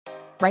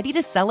Ready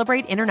to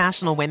celebrate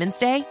International Women's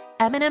Day?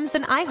 M&M's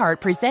and iHeart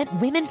present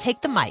Women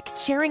Take the Mic,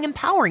 sharing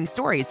empowering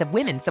stories of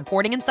women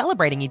supporting and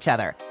celebrating each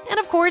other. And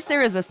of course,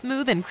 there is a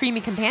smooth and creamy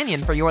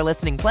companion for your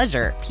listening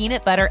pleasure,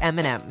 peanut butter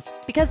M&M's.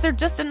 Because they're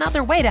just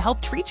another way to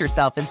help treat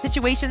yourself in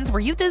situations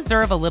where you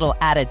deserve a little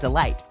added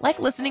delight, like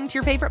listening to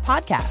your favorite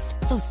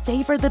podcast. So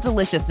savor the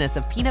deliciousness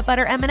of peanut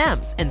butter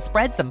M&M's and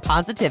spread some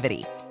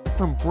positivity.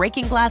 From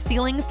breaking glass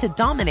ceilings to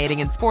dominating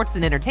in sports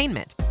and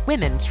entertainment,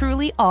 women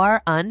truly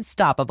are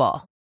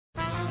unstoppable.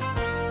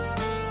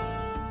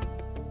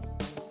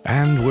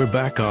 And we're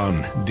back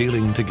on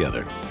Dealing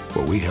Together,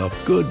 where we help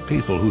good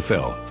people who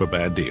fell for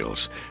bad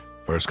deals.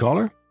 First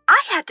caller? I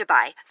had to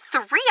buy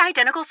 3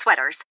 identical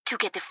sweaters to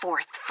get the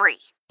 4th free.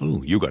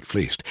 Ooh, you got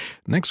fleeced.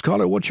 Next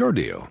caller, what's your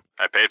deal?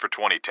 I paid for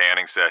 20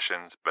 tanning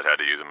sessions, but had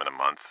to use them in a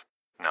month.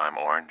 Now I'm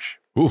orange.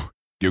 Ooh,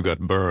 you got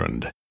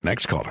burned.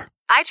 Next caller.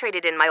 I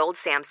traded in my old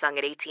Samsung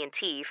at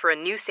AT&T for a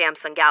new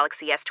Samsung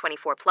Galaxy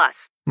S24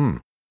 Plus.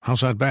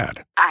 How's that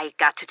bad? I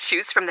got to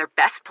choose from their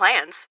best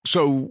plans.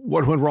 So,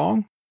 what went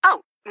wrong?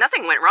 Oh,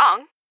 nothing went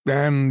wrong.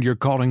 And you're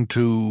calling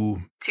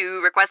to...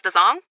 To request a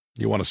song?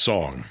 You want a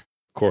song.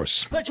 Of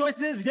course. The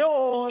choice is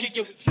yours.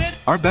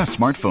 Our best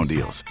smartphone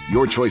deals.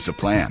 Your choice of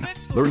plan.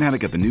 Learn how to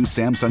get the new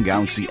Samsung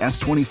Galaxy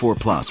S24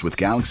 Plus with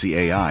Galaxy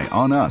AI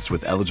on us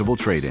with eligible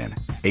trade-in.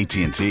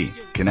 AT&T.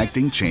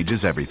 Connecting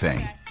changes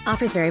everything.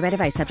 Offers vary by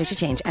device, subject to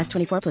change.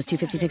 S24 plus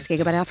 256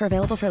 gigabyte offer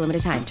available for a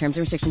limited time. Terms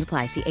and restrictions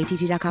apply. See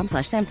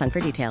att.com/Samsung for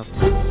details.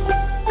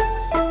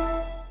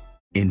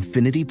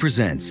 Infiniti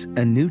presents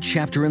a new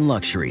chapter in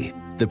luxury.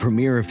 The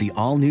premiere of the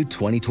all-new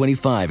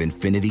 2025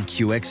 Infiniti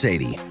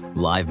QX80.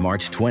 Live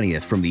March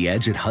 20th from the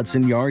Edge at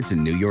Hudson Yards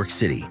in New York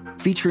City.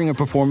 Featuring a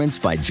performance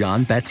by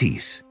John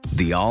Batiste.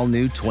 The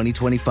all-new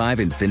 2025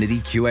 Infiniti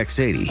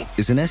QX80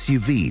 is an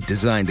SUV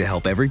designed to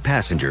help every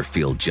passenger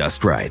feel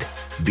just right.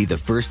 Be the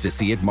first to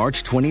see it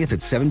March 20th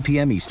at 7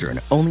 p.m. Eastern,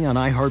 only on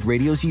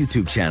iHeartRadio's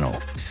YouTube channel.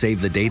 Save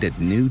the date at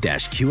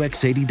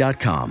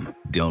new-QX80.com.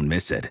 Don't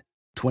miss it.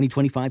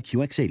 2025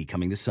 QX80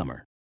 coming this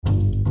summer.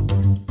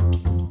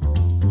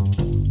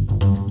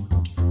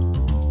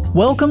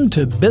 Welcome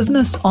to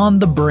Business on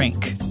the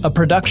Brink, a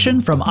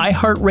production from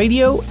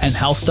iHeartRadio and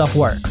How Stuff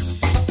Works.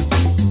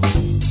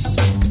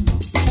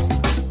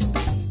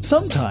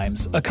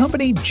 Sometimes a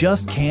company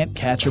just can't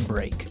catch a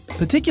break,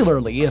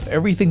 particularly if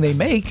everything they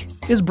make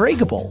is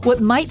breakable.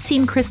 What might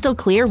seem crystal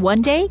clear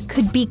one day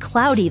could be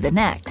cloudy the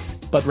next.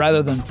 But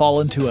rather than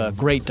fall into a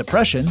Great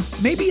Depression,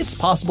 maybe it's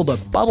possible to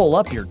bottle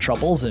up your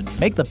troubles and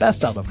make the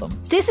best out of them.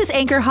 This is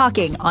Anchor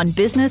Hawking on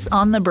Business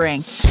on the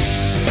Brink.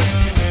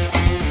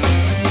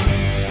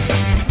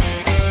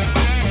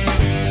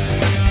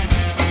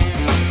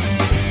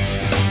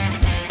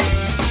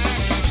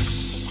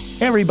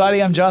 Hey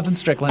everybody, I'm Jonathan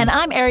Strickland. And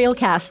I'm Ariel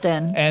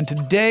Caston. And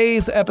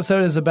today's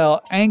episode is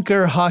about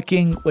anchor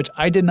hawking, which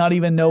I did not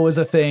even know was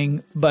a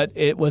thing, but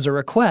it was a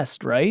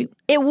request, right?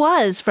 It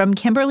was from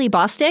Kimberly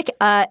Bostick.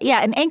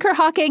 And anchor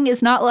hawking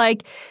is not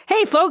like,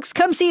 hey folks,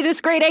 come see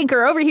this great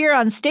anchor over here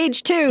on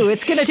stage 2.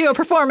 It's going to do a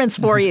performance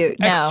for you.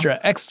 No.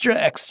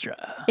 Extra.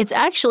 It's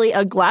actually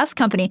a glass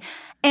company.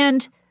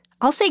 And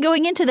I'll say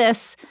going into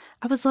this,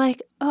 I was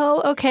like,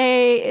 oh,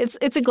 okay, it's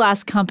a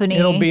glass company.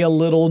 It'll be a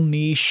little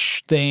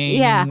niche thing.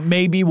 Yeah.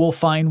 Maybe we'll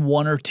find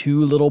 1 or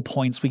 2 little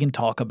points we can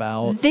talk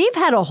about. They've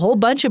had a whole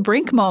bunch of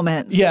Brink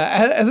moments.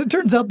 Yeah, as it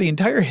turns out, the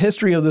entire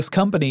history of this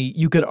company,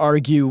 you could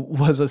argue,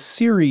 was a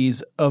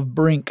series of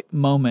Brink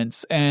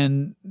moments.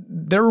 And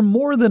there were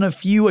more than a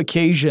few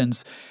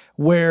occasions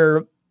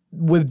where,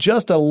 with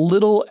just a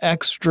little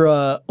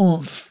extra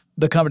oomph,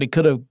 the company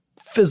could have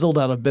fizzled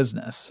out of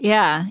business.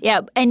 Yeah.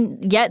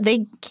 And yet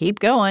they keep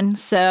going.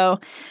 So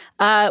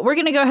we're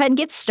going to go ahead and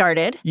get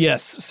started.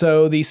 Yes.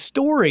 So the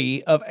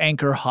story of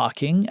anchor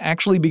hawking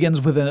actually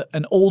begins with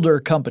an older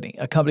company,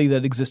 a company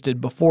that existed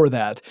before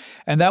that.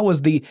 And that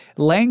was the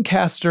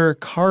Lancaster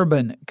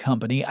Carbon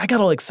Company. I got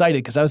all excited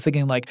because I was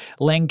thinking like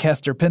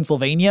Lancaster,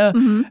 Pennsylvania.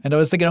 Mm-hmm. And I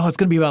was thinking, it's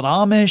going to be about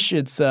Amish.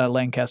 It's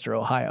Lancaster,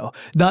 Ohio.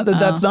 Not that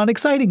that's not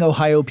exciting,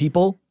 Ohio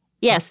people.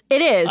 Yes,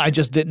 it is. I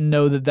just didn't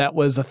know that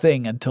was a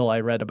thing until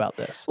I read about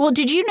this. Well,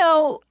 did you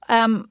know,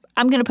 I'm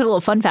going to put a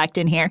little fun fact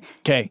in here.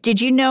 Okay.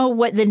 Did you know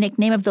what the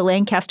nickname of the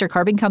Lancaster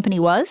Carbon Company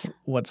was?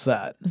 What's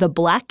that? The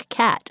Black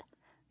Cat,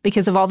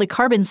 because of all the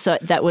carbon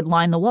soot that would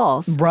line the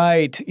walls.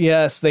 Right.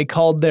 Yes. They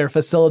called their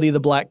facility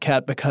the Black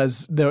Cat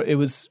because it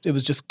was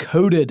just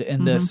coated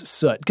in this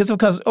soot. Because,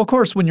 of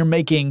course, when you're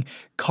making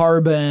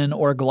carbon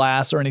or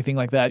glass or anything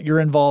like that,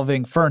 you're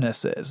involving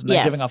furnaces and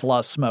they're giving off a lot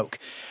of smoke.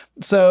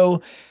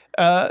 So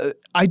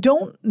I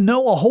don't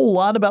know a whole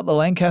lot about the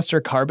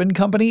Lancaster Carbon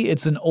Company.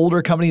 It's an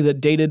older company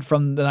that dated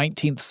from the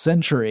 19th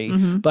century,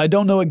 but I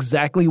don't know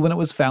exactly when it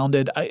was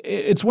founded.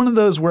 It's one of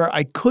those where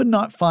I could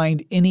not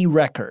find any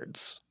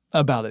records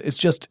about it.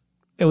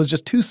 It was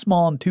just too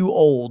small and too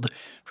old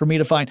for me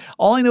to find.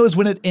 All I know is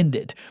when it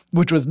ended,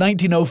 which was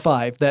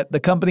 1905, that the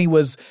company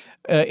was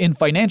in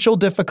financial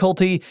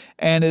difficulty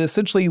and it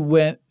essentially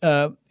went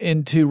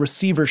into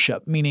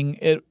receivership, meaning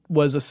it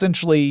was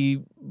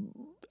essentially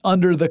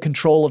under the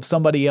control of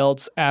somebody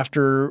else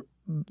after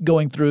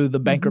going through the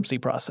bankruptcy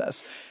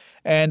process.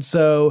 And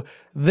so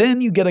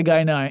then you get a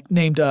guy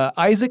named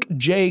Isaac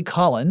J.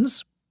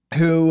 Collins,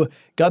 who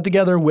got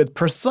together with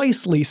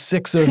precisely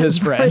 6 of his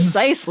friends.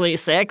 Precisely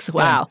 6?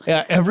 Wow.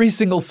 Yeah, every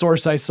single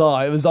source I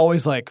saw, it was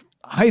always like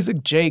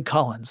Isaac J.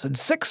 Collins and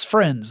 6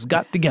 friends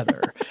got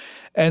together.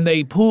 And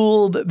they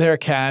pooled their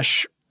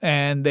cash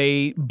and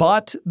they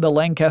bought the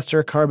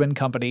Lancaster Carbon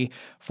Company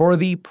for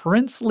the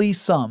princely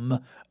sum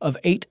of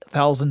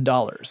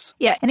 $8,000.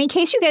 Yeah, and in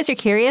case you guys are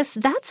curious,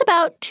 that's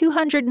about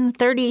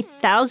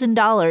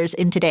 $230,000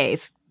 in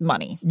today's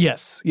money.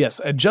 Yes.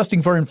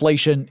 Adjusting for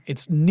inflation,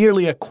 it's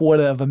nearly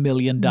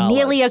 $250,000.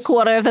 Nearly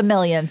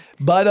 $250,000.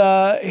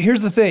 But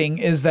here's the thing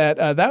is that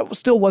that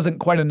still wasn't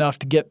quite enough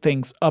to get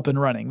things up and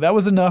running. That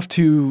was enough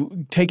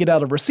to take it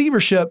out of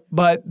receivership,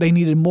 but they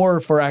needed more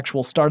for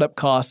actual startup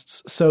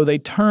costs. So they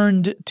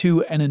turned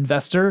to an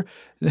investor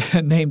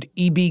named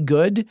E.B.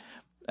 Goode,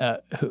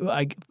 who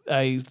I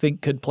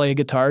think could play a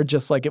guitar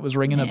just like it was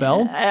ringing a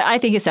bell. I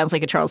think it sounds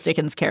like a Charles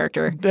Dickens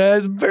character.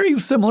 Very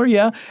similar,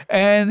 yeah.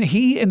 And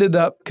he ended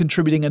up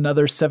contributing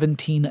another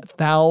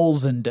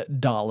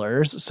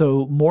 $17,000,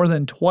 so more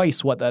than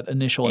twice what that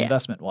initial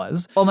investment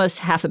was. Almost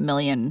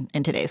 $500,000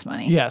 in today's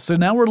money. Yeah, so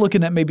now we're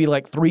looking at maybe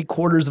like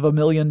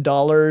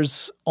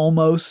 $750,000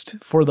 almost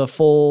for the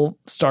full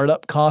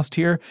startup cost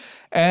here.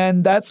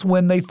 And that's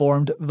when they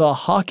formed the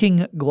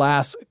Hocking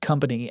Glass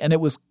Company. And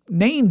it was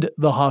named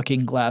the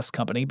Hocking Glass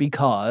Company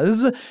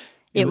because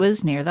it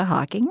was near the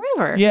Hocking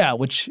River. Yeah,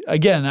 which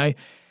again,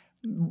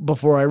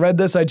 before I read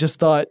this, I just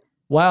thought,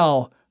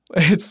 wow,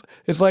 it's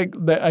like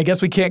I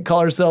guess we can't call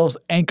ourselves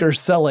Anchor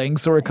Selling,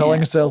 so we're calling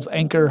ourselves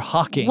Anchor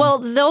Hocking. Well,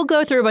 they'll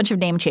go through a bunch of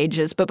name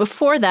changes, but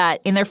before that,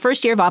 in their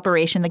first year of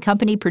operation, the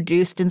company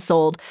produced and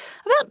sold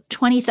about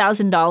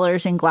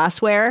 $20,000 in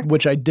glassware.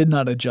 Which I did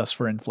not adjust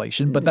for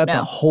inflation, but that's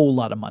a whole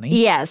lot of money.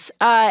 Yes,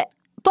 but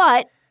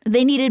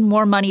they needed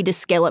more money to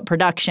scale up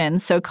production,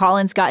 so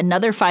Collins got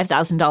another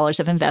 $5,000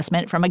 of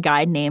investment from a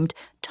guy named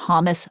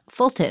Thomas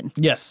Fulton.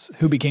 Yes,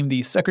 who became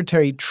the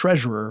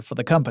secretary-treasurer for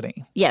the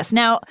company. Yes,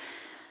 now,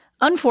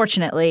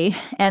 unfortunately,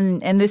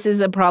 and this is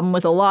a problem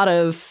with a lot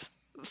of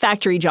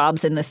factory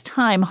jobs in this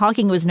time,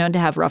 Hocking was known to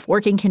have rough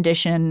working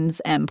conditions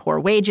and poor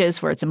wages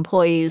for its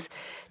employees.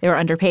 They were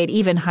underpaid,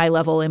 even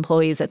high-level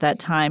employees at that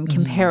time,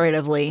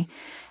 comparatively.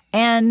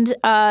 And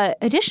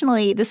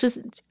additionally, this was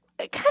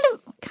kind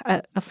of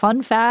a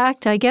fun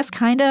fact, I guess,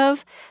 kind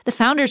of. The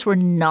founders were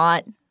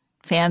not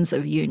fans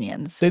of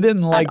unions. They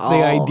didn't like the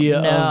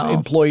idea of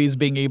employees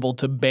being able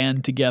to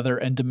band together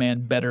and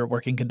demand better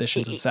working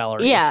conditions and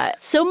salaries. Yeah,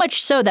 so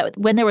much so that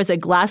when there was a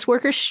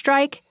glassworkers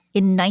strike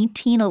in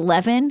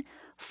 1911,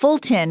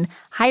 Fulton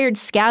hired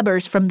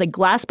scabbers from the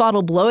Glass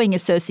Bottle Blowing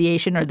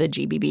Association, or the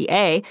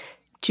GBBA,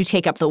 to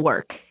take up the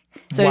work.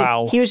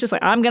 So he was just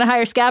like, I'm going to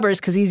hire scabbers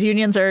because these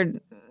unions are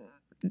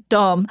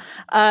dumb.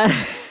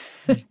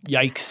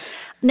 Yikes.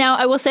 Now,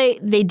 I will say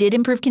they did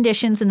improve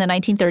conditions in the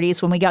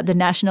 1930s when we got the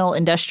National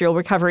Industrial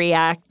Recovery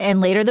Act and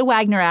later the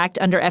Wagner Act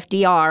under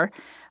FDR.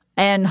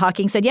 And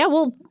Hocking said, yeah,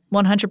 we'll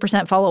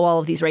 100% follow all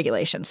of these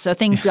regulations. So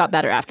things got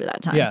better after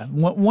that time. Yeah.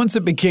 Once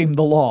it became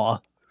the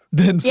law,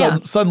 then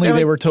suddenly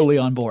they were totally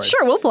on board.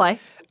 Sure, we'll play.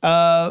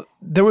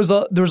 There was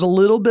a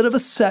little bit of a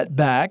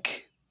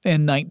setback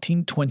in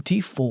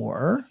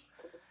 1924.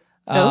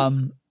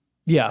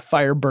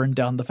 Fire burned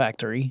down the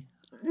factory.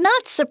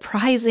 Not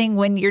surprising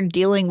when you're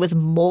dealing with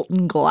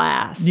molten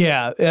glass.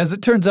 Yeah, as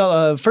it turns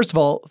out, first of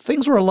all,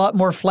 things were a lot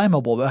more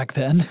flammable back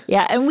then.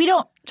 Yeah, and we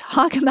don't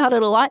talk about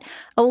it a lot.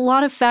 A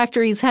lot of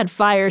factories had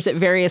fires at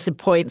various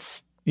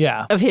points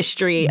of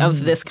history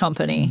of this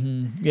company.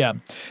 Mm-hmm. Yeah.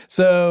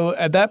 So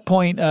at that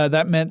point,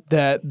 that meant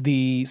that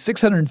the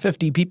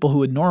 650 people who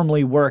would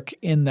normally work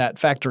in that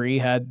factory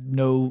had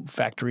no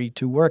factory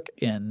to work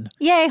in.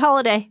 Yay,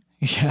 holiday.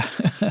 Yeah.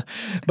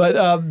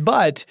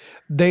 But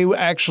they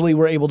actually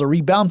were able to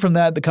rebound from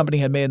that. The company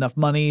had made enough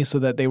money so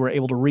that they were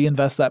able to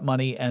reinvest that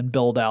money and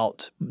build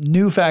out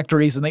new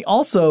factories. And they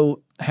also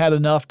had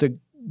enough to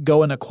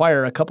go and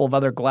acquire a couple of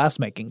other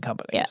glass-making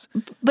companies.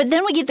 Yeah. But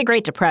then we get the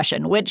Great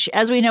Depression, which,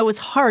 as we know, was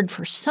hard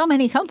for so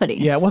many companies.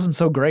 Yeah, it wasn't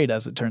so great,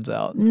 as it turns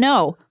out.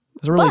 No.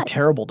 It was a really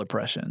terrible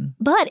depression.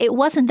 But it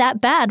wasn't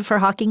that bad for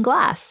Hocking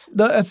Glass.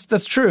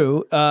 That's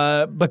true,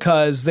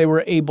 because they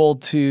were able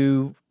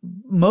to,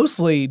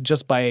 mostly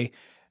just by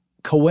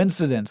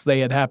coincidence, they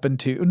had happened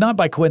to, not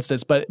by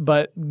coincidence,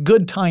 but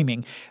good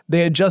timing,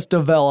 they had just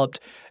developed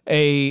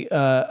an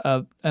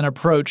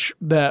approach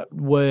that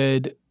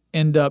would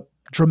end up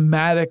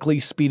dramatically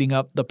speeding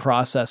up the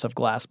process of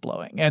glass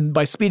blowing. And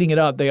by speeding it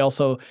up, they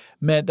also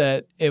meant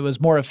that it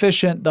was more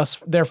efficient,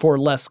 therefore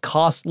less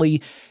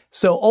costly.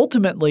 So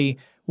ultimately,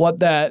 what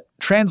that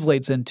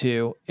translates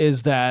into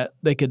is that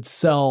they could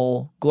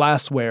sell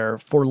glassware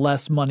for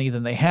less money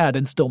than they had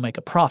and still make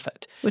a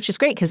profit. Which is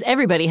great because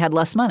everybody had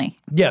less money.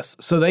 Yes.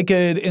 So they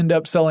could end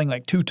up selling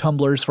like 2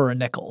 tumblers for a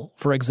nickel,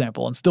 for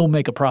example, and still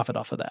make a profit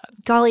off of that.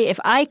 Golly, if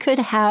I could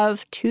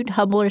have 2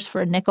 tumblers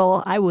for a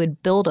nickel, I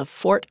would build a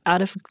fort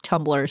out of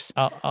tumblers.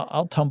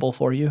 I'll tumble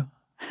for you.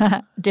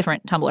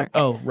 Different tumbler.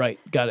 Oh, right.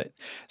 Got it.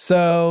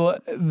 So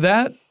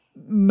that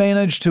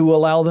managed to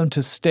allow them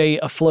to stay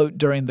afloat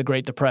during the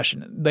Great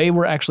Depression. They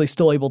were actually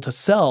still able to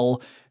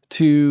sell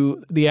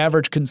to the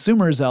average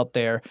consumers out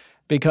there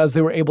because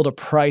they were able to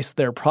price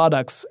their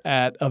products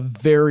at a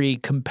very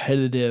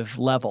competitive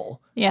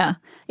level. Yeah.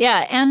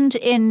 Yeah. And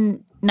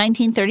in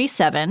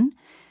 1937,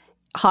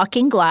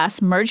 Hocking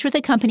Glass merged with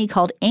a company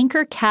called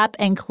Anchor Cap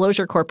and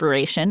Closure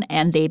Corporation,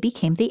 and they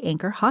became the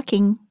Anchor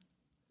Hocking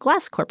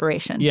Glass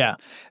Corporation. Yeah.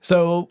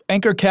 So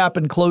Anchor Cap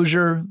and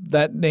Closure,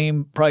 that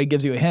name probably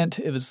gives you a hint.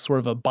 It was sort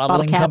of a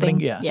bottling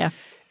company.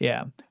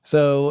 Yeah.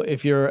 So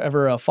if you're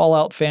ever a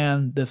Fallout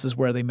fan, this is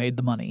where they made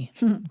the money,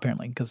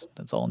 apparently, because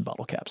that's all in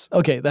bottle caps.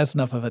 Okay, that's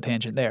enough of a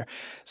tangent there.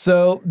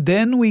 So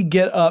then we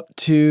get up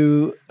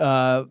to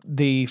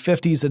the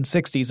 50s and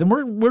 60s, and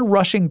we're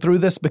rushing through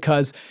this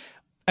because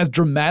as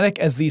dramatic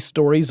as these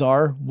stories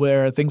are,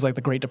 where things like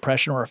the Great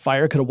Depression or a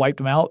fire could have wiped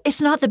them out,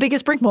 it's not the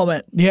biggest Brink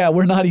moment. Yeah,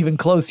 we're not even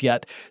close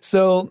yet.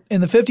 So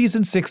in the 50s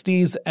and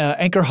 60s,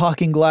 Anchor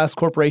Hocking Glass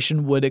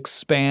Corporation would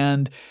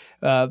expand.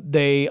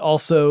 They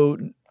also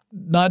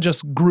not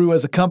just grew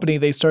as a company,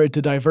 they started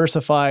to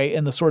diversify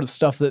in the sort of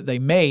stuff that they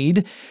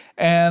made.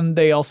 And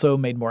they also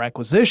made more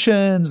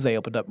acquisitions. They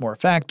opened up more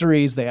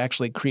factories. They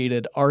actually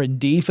created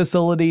R&D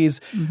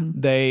facilities.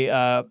 They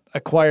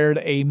acquired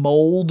a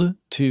mold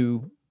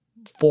to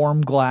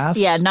form glass.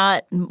 Yeah,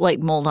 not like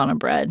mold on a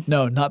bread.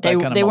 No, not that kind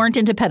of mold. They weren't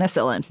into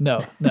penicillin.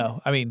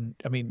 No. I mean,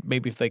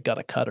 maybe if they got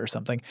a cut or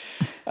something.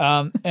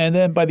 And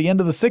then by the end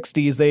of the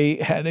 60s, they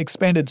had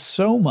expanded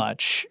so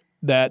much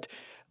that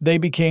they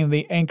became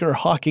the Anchor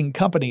Hocking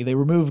Company. They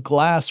removed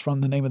glass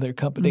from the name of their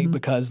company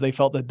because they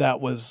felt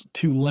that was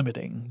too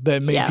limiting.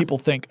 That made people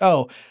think,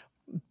 oh,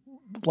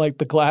 like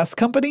the glass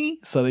company?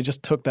 So they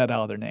just took that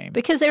out of their name.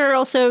 Because they were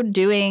also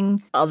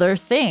doing other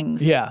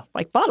things. Yeah.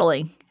 Like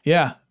bottling.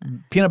 Yeah.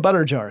 Peanut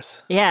butter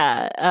jars.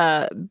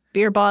 Yeah.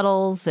 Beer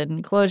bottles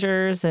and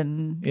closures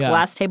and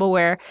glass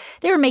tableware.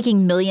 They were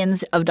making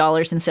millions of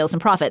dollars in sales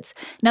and profits.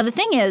 Now, the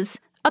thing is,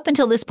 up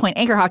until this point,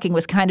 Anchor Hocking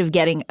was kind of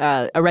getting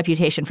a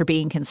reputation for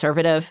being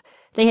conservative.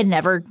 They had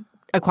never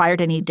acquired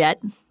any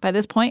debt by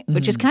this point,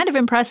 which is kind of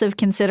impressive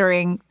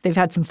considering they've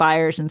had some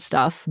fires and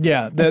stuff.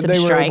 Yeah, they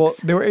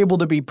were able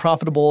to be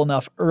profitable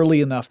enough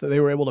early enough that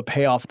they were able to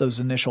pay off those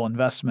initial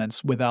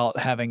investments without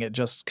having it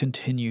just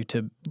continue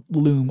to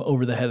loom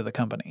over the head of the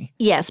company.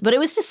 Yes, but it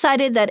was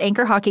decided that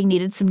Anchor Hocking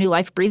needed some new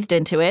life breathed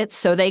into it,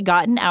 so they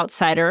got an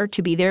outsider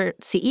to be their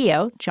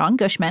CEO, John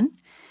Gushman.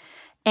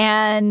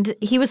 And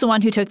he was the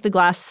one who took the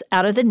glass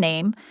out of the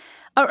name.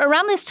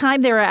 Around this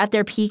time, they were at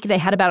their peak. They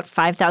had about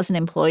 5,000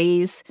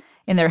 employees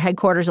in their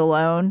headquarters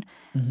alone.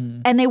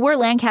 And they were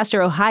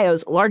Lancaster,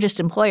 Ohio's largest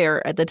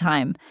employer at the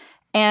time.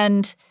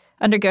 And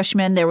under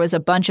Gushman, there was a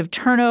bunch of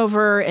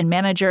turnover and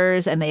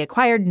managers, and they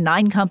acquired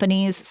 9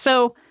 companies.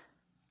 So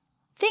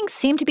things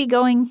seem to be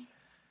going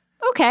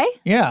okay.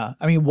 Yeah.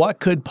 I mean, what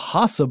could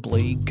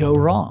possibly go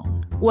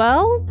wrong?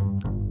 Well,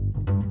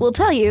 we'll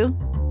tell you.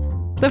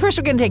 But first,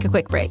 we're going to take a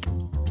quick break.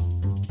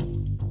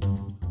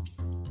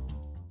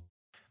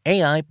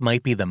 AI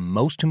might be the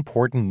most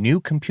important new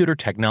computer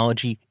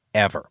technology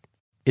ever.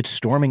 It's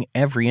storming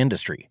every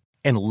industry,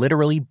 and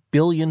literally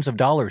billions of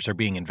dollars are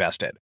being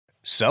invested.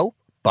 So,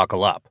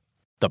 buckle up.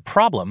 The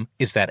problem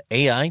is that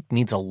AI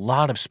needs a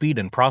lot of speed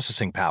and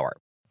processing power.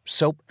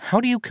 So, how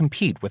do you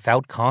compete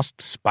without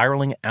costs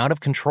spiraling out of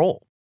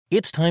control?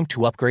 It's time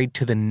to upgrade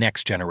to the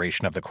next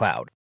generation of the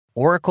cloud,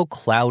 Oracle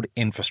Cloud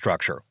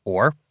Infrastructure,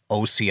 or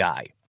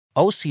OCI.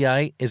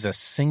 OCI is a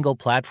single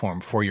platform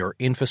for your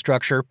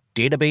infrastructure,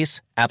 database,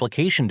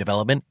 application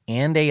development,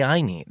 and AI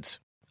needs.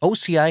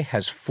 OCI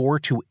has 4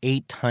 to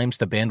 8 times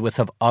the bandwidth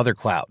of other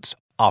clouds,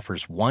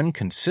 offers one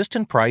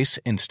consistent price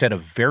instead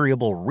of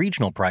variable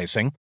regional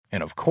pricing,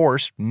 and of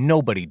course,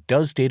 nobody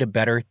does data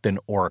better than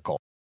Oracle.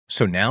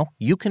 So now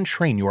you can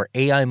train your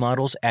AI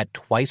models at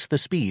twice the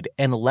speed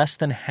and less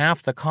than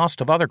half the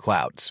cost of other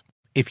clouds.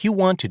 If you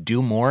want to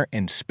do more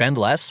and spend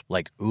less,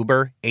 like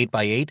Uber,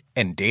 8x8,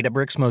 and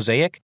Databricks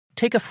Mosaic,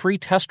 take a free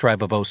test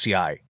drive of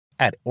OCI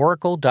at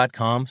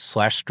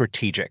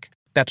oracle.com/strategic.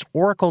 That's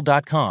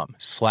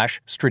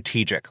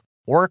oracle.com/strategic.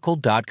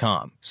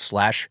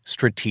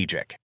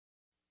 oracle.com/strategic.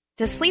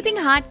 Does sleeping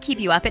hot keep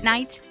you up at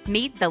night?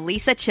 Meet the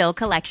Leesa Chill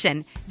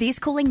Collection. These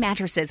cooling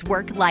mattresses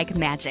work like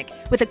magic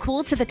with a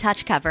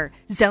cool-to-the-touch cover,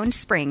 zoned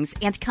springs,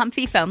 and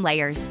comfy foam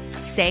layers.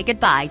 Say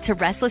goodbye to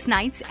restless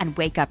nights and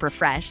wake up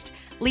refreshed.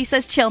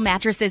 Leesa's Chill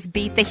mattresses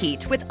beat the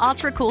heat with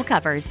ultra-cool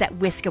covers that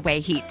whisk away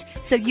heat,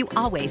 so you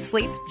always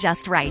sleep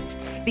just right.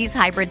 These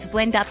hybrids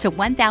blend up to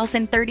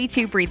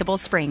 1,032 breathable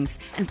springs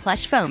and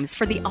plush foams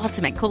for the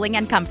ultimate cooling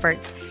and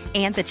comfort.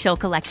 And the Chill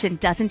Collection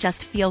doesn't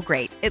just feel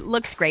great, it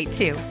looks great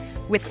too,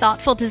 with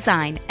thoughtful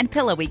design and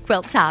pillowy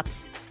quilt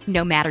tops.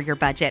 No matter your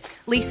budget,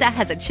 Leesa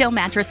has a Chill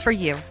mattress for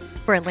you.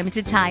 For a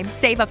limited time,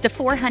 save up to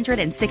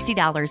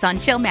 $460 on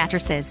Chill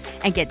mattresses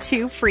and get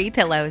 2 free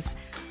pillows.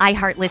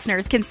 iHeart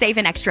listeners can save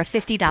an extra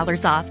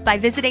 $50 off by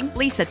visiting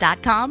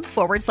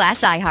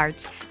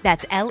leesa.com/iHeart.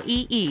 That's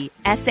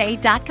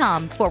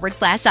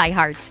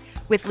LEESA.com/iHeart.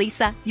 With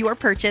Leesa, your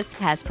purchase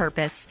has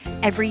purpose.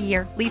 Every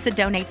year, Leesa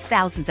donates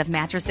thousands of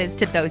mattresses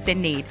to those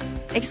in need.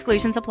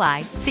 Exclusions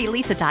apply. See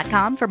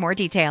leesa.com for more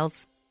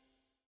details.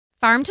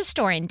 Farm to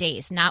store in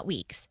days, not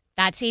weeks.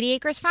 That's 80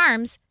 Acres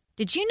Farms.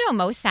 Did you know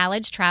most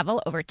salads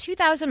travel over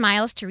 2,000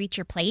 miles to reach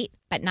your plate?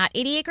 But not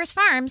 80 Acres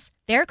Farms.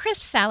 Their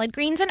crisp salad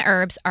greens and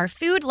herbs are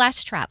food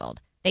less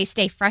traveled. They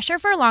stay fresher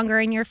for longer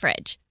in your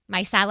fridge.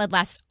 My salad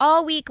lasts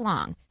all week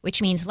long,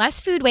 which means less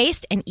food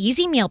waste and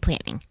easy meal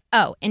planning.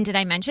 Oh, and did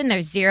I mention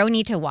there's zero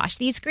need to wash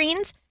these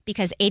greens?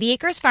 Because 80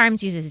 Acres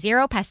Farms uses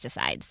zero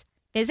pesticides.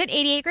 Visit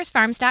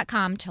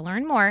 80acresfarms.com to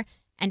learn more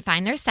and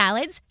find their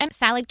salads and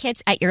salad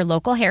kits at your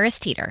local Harris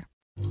Teeter.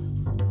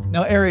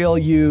 Now, Ariel,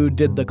 you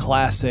did the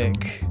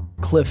classic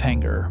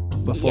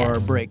cliffhanger before our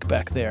Yes. break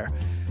back there.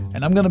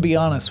 And I'm going to be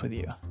honest with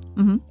you.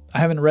 Mm-hmm. I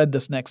haven't read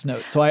this next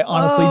note, so I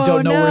honestly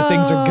don't know where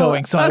things are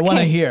going. So I want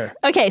to hear.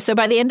 Okay, so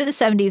by the end of the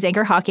 70s,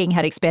 Anchor Hocking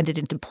had expanded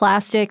into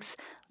plastics,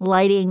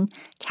 lighting,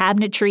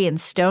 cabinetry, and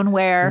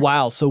stoneware.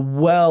 Wow, so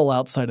well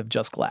outside of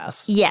just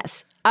glass.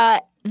 Yes.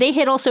 They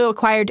had also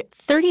acquired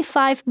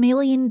 $35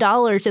 million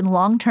in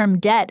long-term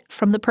debt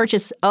from the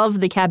purchase of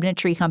the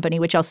cabinetry company,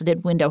 which also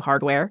did window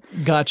hardware.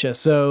 Gotcha.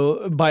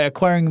 So by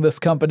acquiring this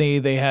company,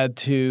 they had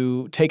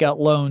to take out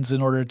loans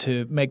in order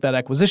to make that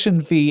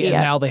acquisition fee, and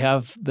now they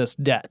have this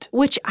debt.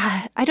 Which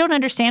I don't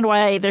understand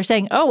why they're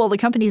saying, oh, well, the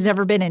company's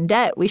never been in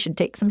debt. We should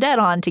take some debt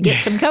on to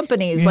get some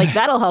companies. Like,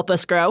 that'll help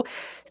us grow.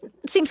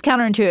 It seems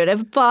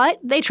counterintuitive, but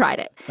they tried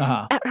it.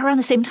 Around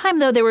the same time,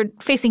 though, they were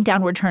facing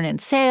downward turn in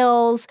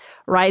sales,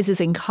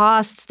 rises in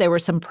costs. There were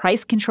some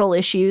price control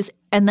issues,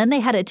 and then they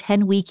had a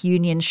 10-week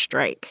union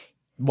strike.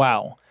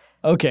 Wow.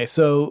 Okay,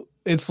 so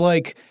it's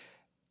like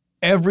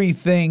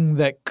everything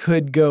that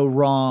could go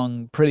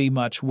wrong pretty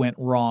much went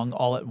wrong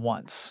all at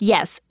once.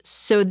 Yes.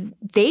 So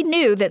they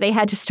knew that they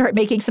had to start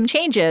making some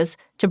changes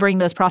to bring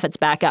those profits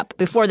back up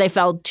before they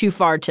fell too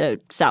far to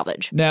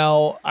salvage.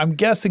 Now, I'm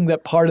guessing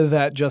that part of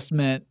that just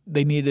meant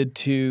they needed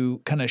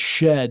to kind of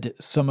shed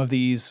some of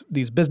these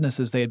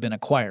businesses they had been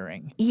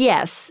acquiring.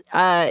 Yes,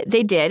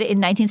 they did.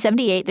 In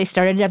 1978, they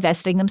started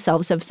divesting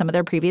themselves of some of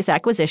their previous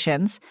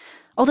acquisitions,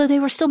 although they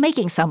were still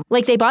making some.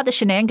 Like, they bought the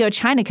Shenango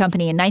China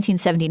Company in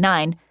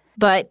 1979,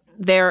 but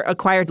their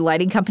acquired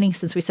lighting company,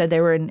 since we said they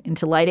were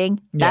into lighting,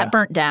 that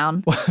burnt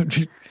down.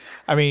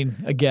 I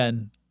mean,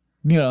 again,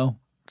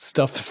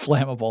 stuff is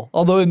flammable.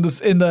 Although in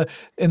the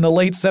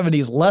late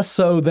 70s, less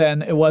so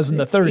than it was in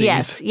the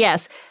 30s.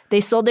 Yes. They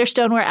sold their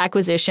stoneware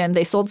acquisition.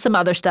 They sold some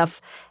other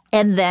stuff.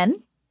 And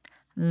then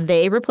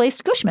they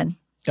replaced Cushman.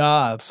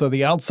 So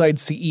the outside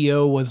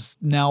CEO was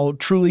now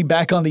truly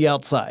back on the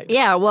outside.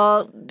 Yeah,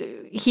 well,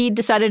 he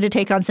decided to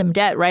take on some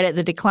debt right at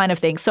the decline of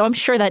things. So I'm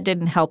sure that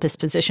didn't help his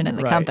position in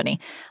the company.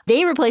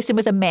 They replaced him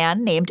with a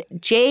man named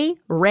J.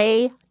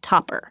 Ray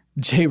Topper.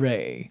 J.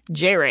 Ray.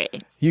 J. Ray.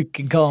 You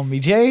can call me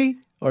Jay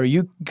or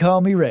you can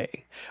call me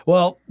Ray.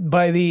 Well,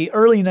 by the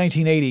early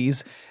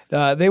 1980s,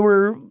 they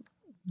were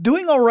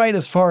doing all right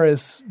as far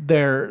as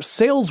their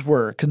sales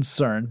were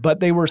concerned, but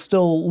they were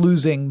still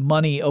losing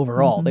money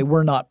overall. Mm-hmm. They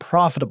were not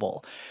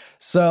profitable.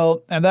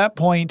 So at that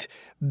point,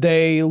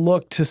 they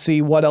looked to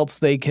see what else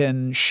they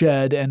can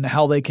shed and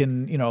how they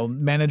can,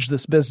 manage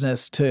this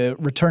business to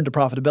return to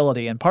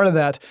profitability. And part of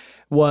that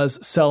was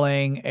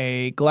selling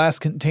a glass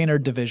container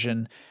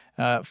division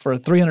for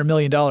 $300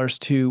 million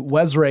to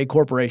Wesray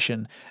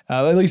Corporation.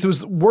 At least it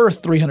was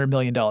worth $300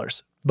 million.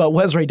 But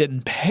Wesray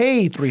didn't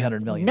pay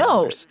 $300 million.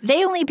 No,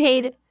 they only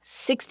paid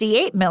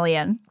 $68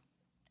 million,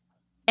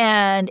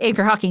 and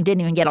Anchor Hocking didn't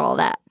even get all of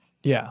that.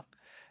 Yeah.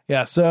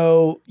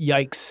 So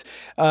yikes.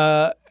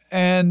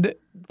 And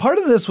part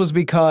of this was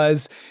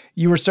because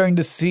you were starting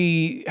to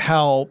see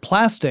how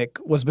plastic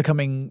was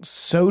becoming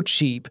so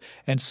cheap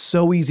and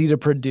so easy to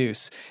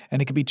produce,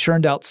 and it could be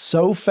churned out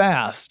so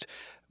fast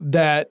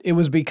that it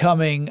was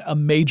becoming a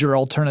major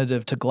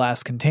alternative to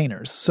glass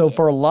containers. So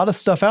for a lot of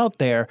stuff out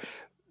there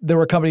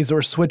were companies that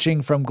were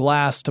switching from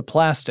glass to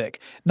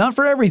plastic. Not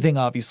for everything,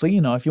 obviously.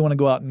 If you want to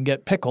go out and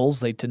get pickles,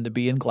 they tend to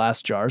be in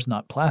glass jars,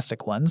 not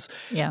plastic ones.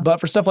 Yeah.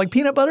 But for stuff like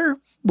peanut butter,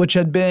 which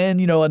had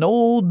been, an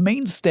old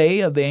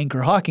mainstay of the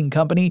Anchor Hocking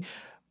company,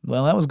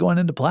 well, that was going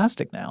into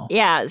plastic now.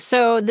 Yeah.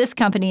 So this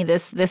company,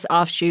 this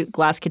offshoot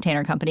glass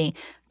container company,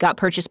 got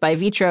purchased by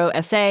Vitro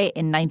SA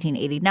in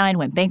 1989,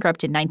 went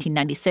bankrupt in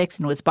 1996,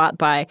 and was bought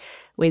by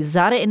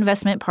Wayzata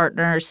Investment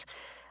Partners.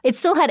 It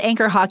still had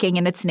Anchor Hocking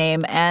in its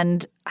name,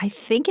 and I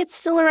think it's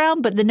still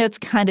around, but the notes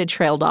kind of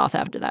trailed off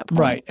after that point.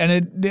 Right. And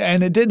it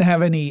didn't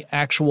have any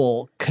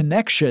actual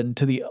connection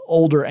to the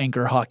older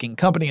Anchor Hocking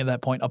company at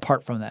that point,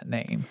 apart from that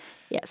name.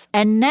 Yes.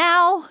 And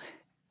now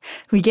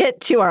we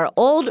get to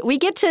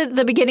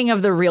the beginning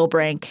of the real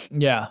brink.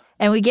 Yeah.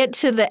 And we get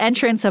to the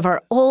entrance of our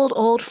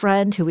old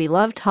friend who we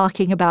love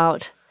talking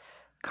about,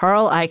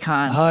 Carl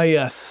Icahn. Ah,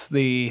 yes.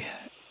 The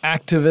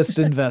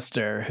activist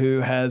investor who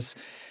has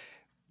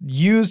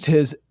used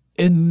his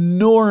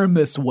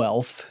enormous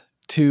wealth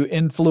to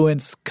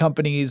influence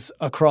companies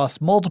across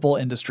multiple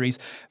industries,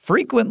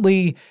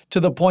 frequently to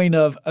the point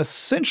of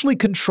essentially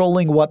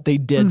controlling what they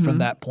did from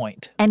that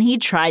point. And he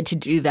tried to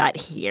do that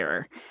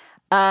here.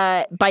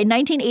 By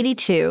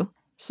 1982,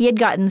 he had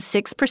gotten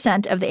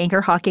 6% of the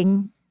Anchor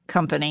Hawking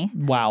Company.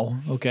 Wow.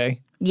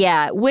 Okay.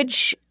 Yeah,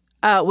 which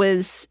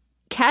was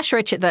cash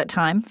rich at that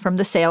time from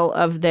the sale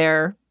of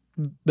their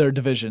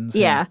divisions.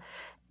 Yeah.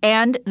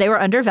 And they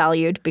were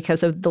undervalued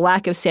because of the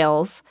lack of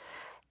sales.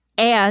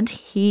 And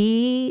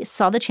he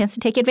saw the chance to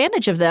take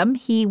advantage of them.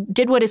 He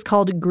did what is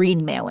called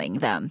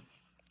greenmailing them.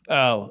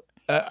 Oh,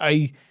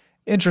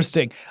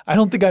 interesting. I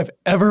don't think I've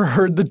ever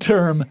heard the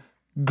term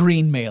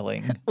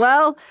greenmailing.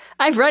 Well,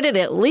 I've read it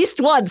at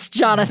least once,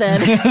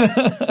 Jonathan.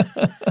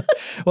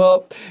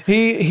 Well,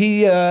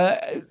 he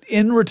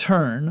in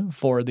return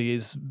for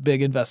these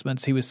big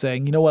investments, he was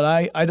saying, you know what,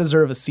 I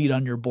deserve a seat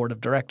on your board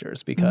of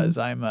directors because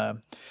I'm a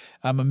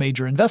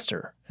major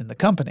investor in the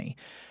company.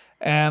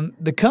 And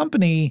the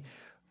company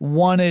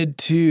wanted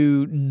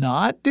to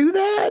not do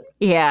that.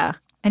 Yeah.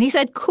 And he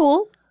said,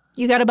 cool.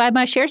 You got to buy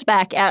my shares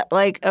back at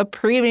like a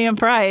premium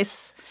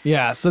price.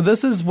 Yeah. So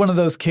this is one of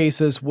those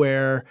cases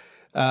where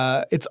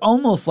it's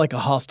almost like a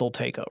hostile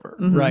takeover,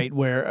 right?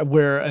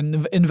 Where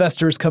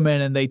investors come in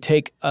and they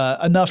take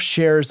enough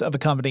shares of a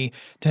company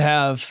to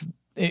have,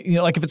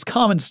 like if it's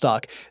common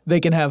stock, they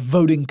can have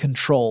voting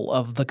control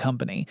of the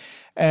company.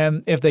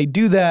 And if they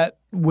do that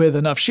with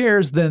enough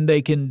shares, then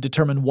they can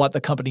determine what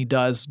the company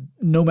does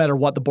no matter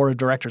what the board of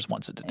directors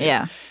wants it to do.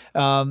 Yeah.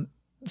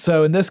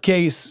 So in this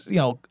case,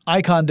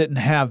 Icahn didn't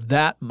have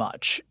that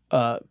much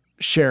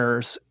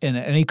shares in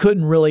it, and he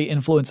couldn't really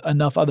influence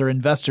enough other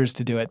investors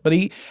to do it. But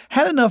he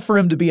had enough for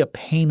him to be a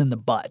pain in the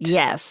butt.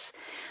 Yes.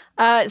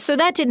 So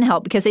that didn't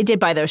help because they did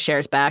buy those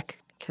shares back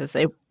because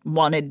they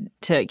wanted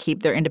to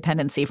keep their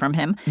independency from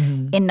him.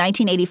 In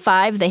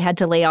 1985, they had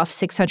to lay off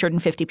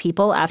 650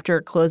 people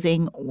after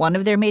closing one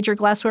of their major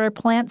glassware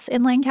plants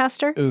in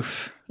Lancaster.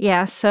 Oof.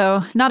 Yeah,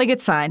 so not a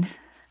good sign.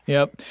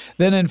 Yep.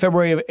 Then in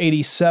February of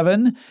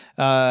 87,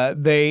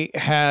 they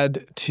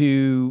had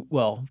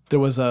to, there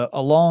was a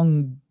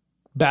long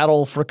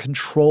battle for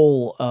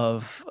control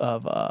of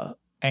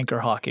Anchor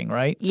Hawking,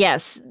 right?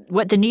 Yes.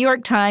 What the New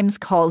York Times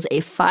calls a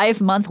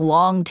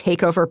 5-month-long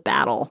takeover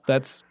battle.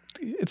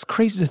 It's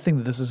crazy to think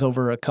that this is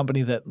over a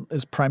company that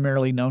is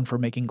primarily known for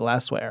making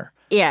glassware.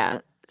 Yeah.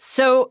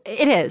 So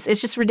it is.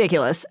 It's just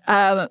ridiculous.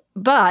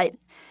 But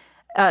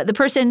the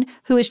person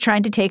who was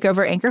trying to take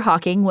over Anchor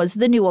Hawking was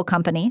the Newell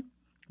Company.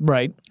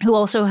 Right. Who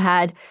also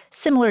had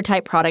similar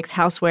type products,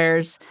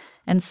 housewares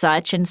and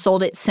such, and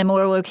sold at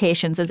similar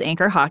locations as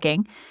Anchor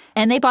Hawking.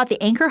 And they bought the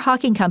Anchor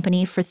Hawking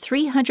Company for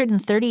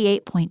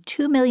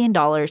 $338.2 million in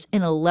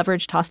a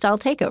leveraged hostile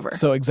takeover.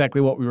 So exactly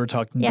what we were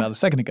talking about a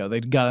second ago.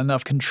 They'd got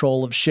enough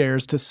control of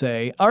shares to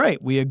say, all right,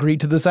 we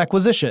agreed to this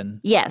acquisition.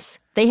 Yes.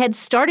 They had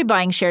started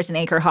buying shares in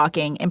Anchor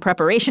Hawking in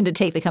preparation to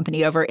take the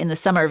company over in the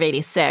summer of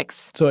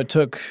 86. So it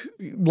took,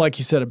 like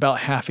you said, about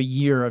half a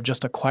year of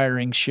just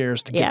acquiring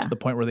shares to get to the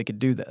point where they could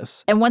do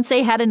this. And once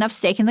they had enough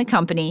stake in the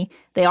company,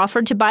 they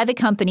offered to buy the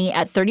company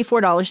at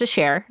 $34 a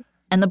share.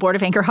 And the board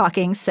of Anchor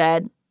Hawking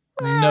said,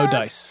 no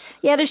dice.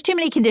 Yeah, there's too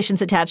many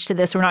conditions attached to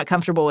this. We're not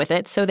comfortable with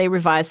it. So they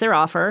revised their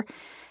offer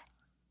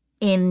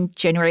in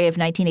January of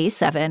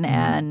 1987,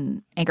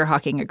 and Anchor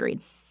Hawking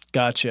agreed.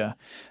 Gotcha.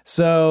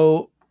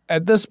 So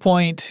at this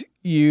point,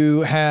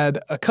 you had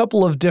a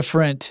couple of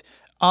different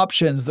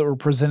options that were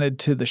presented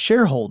to the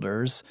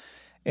shareholders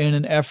in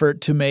an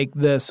effort to make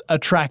this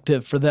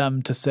attractive for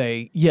them to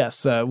say,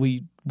 yes,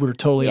 we're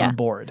totally on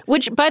board.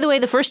 Which, by the way,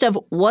 the first of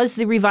was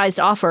the revised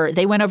offer.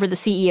 They went over the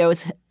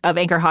CEO's of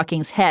Anchor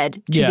Hawking's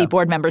head to the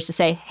board members to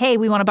say, hey,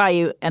 we want to buy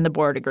you, and the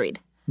board agreed.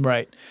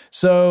 Right.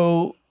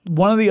 So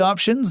one of the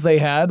options they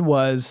had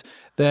was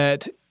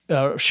that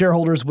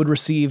shareholders would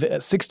receive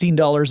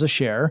 $16 a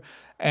share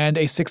and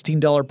a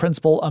 $16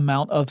 principal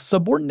amount of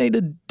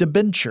subordinated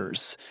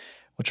debentures,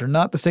 which are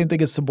not the same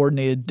thing as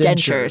subordinated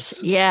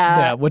dentures.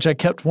 Yeah, which I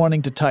kept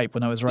wanting to type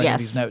when I was writing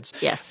these notes.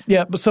 Yes.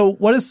 Yeah, but so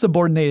what is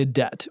subordinated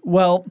debt?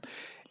 Well,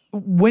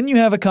 when you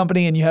have a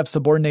company and you have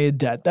subordinated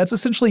debt, that's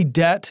essentially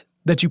debt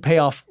that you pay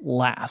off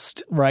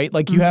last, right?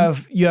 Like you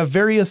have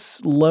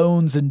various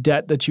loans and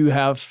debt that you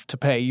have to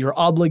pay. You're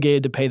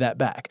obligated to pay that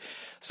back.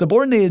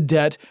 Subordinated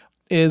debt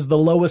is the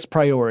lowest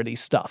priority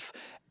stuff.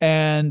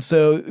 And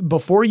so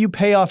before you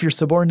pay off your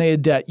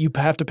subordinated debt, you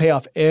have to pay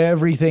off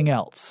everything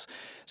else.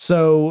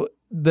 So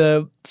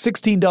the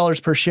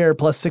 $16 per share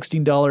plus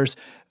 $16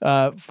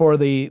 for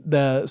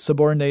the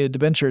subordinated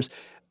debentures,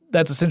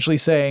 that's essentially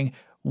saying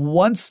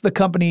once the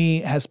company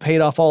has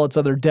paid off all its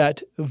other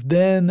debt,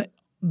 then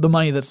the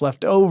money that's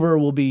left over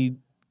will be,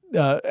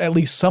 at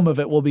least some of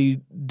it will be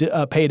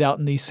paid out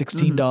in these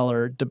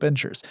 $16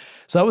 debentures.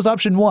 So that was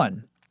option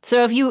one.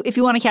 So if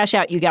you want to cash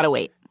out, you got to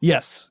wait.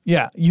 Yes.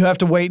 Yeah. You have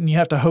to wait and you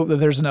have to hope that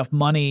there's enough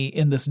money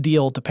in this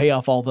deal to pay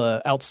off all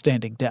the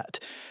outstanding debt.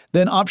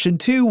 Then option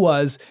two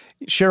was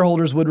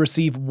shareholders would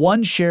receive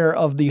one share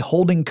of the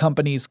holding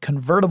company's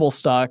convertible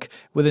stock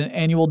with an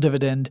annual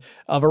dividend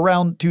of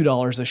around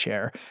 $2 a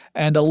share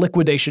and a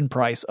liquidation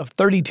price of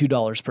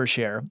 $32 per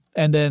share.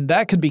 And then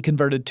that could be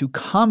converted to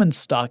common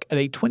stock at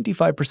a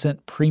 25%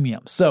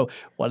 premium. So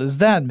what does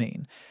that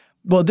mean?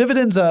 Well,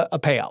 dividend's a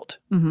payout.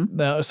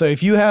 So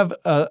if you have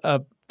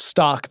a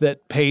stock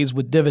that pays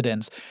with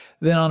dividends,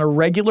 then on a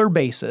regular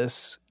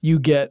basis, you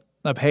get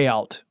a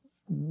payout,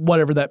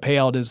 whatever that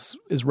payout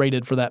is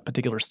rated for that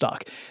particular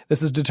stock.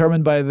 This is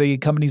determined by the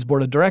company's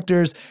board of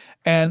directors.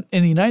 And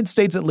in the United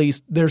States, at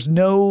least, there's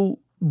no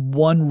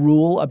one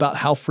rule about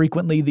how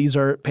frequently these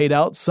are paid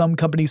out. Some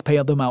companies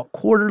pay them out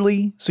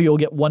quarterly, so you'll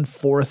get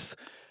 1/4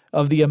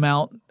 of the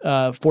amount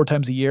 4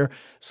 times a year.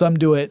 Some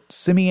do it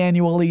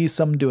semi-annually,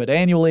 some do it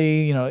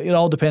annually. It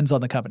all depends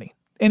on the company.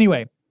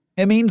 Anyway,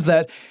 it means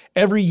that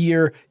every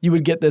year you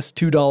would get this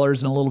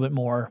 $2 and a little bit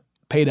more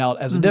paid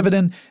out as a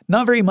dividend.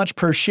 Not very much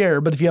per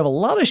share, but if you have a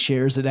lot of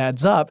shares, it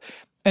adds up.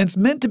 And it's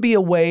meant to be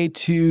a way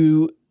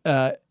to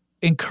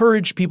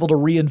encourage people to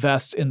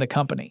reinvest in the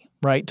company,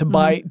 right? To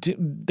buy,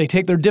 they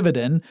take their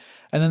dividend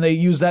and then they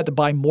use that to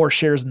buy more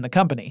shares in the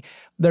company.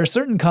 There are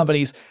certain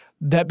companies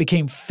that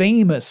became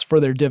famous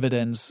for their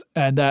dividends,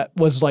 and that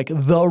was like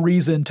the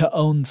reason to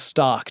own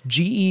stock.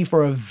 GE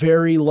for a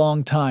very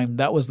long time,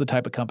 that was the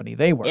type of company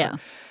they were. Yeah.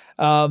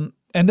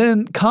 And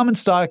then common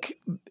stock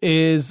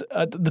is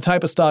the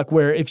type of stock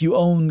where if you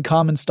own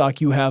common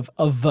stock, you have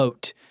a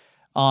vote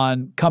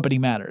on company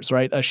matters,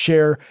 right? A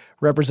share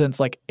represents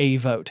like a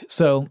vote.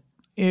 So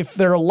if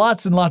there are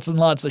lots and lots and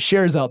lots of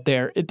shares out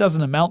there, it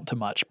doesn't amount to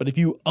much. But if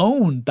you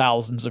own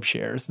thousands of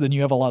shares, then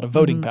you have a lot of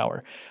voting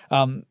power.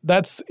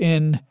 That's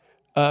in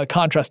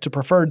contrast to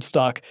preferred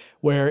stock,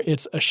 where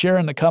it's a share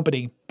in the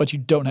company, but you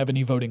don't have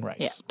any voting rights.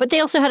 Yeah. But they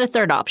also had a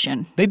third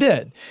option. They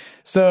did.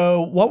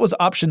 So what was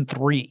option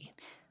 3?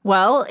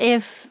 Well,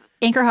 if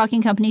Anchor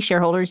Hocking Company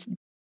shareholders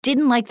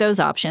didn't like those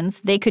options,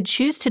 they could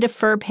choose to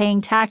defer paying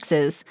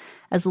taxes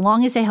as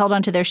long as they held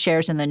onto their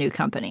shares in the new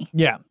company.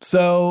 Yeah.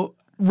 So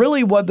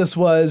really what this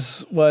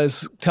was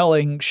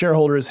telling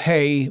shareholders,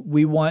 hey,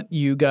 we want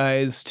you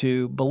guys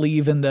to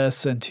believe in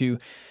this and to,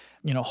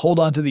 hold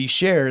on to these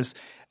shares.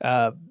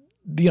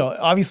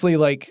 Obviously,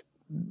 like,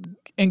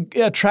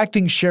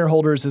 attracting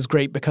shareholders is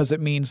great because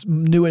it means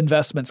new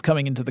investments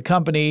coming into the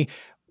company.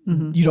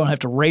 You don't have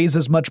to raise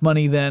as much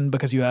money then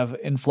because you have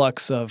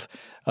influx of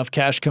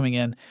cash coming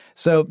in.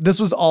 So this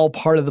was all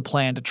part of the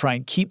plan to try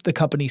and keep the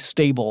company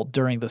stable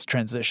during this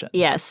transition.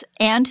 Yes,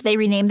 and they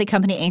renamed the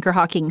company Anchor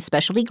Hocking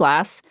Specialty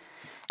Glass.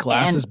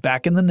 Glass is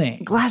back in the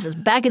name. Glass is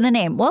back in the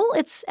name. Well,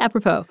 it's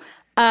apropos.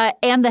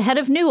 And the head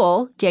of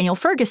Newell, Daniel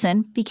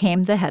Ferguson,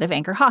 became the head of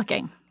Anchor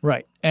Hocking.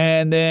 Right.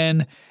 And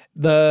then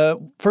the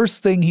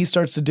first thing he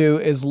starts to do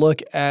is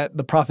look at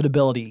the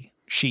profitability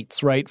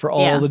sheets, right, for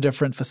all the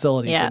different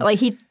facilities. Yeah, like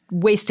he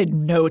wasted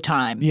no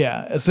time.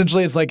 Yeah,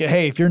 essentially it's like,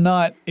 hey, if you're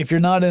not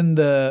in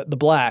the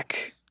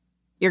black,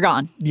 you're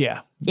gone.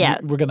 Yeah. Yeah.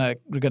 We're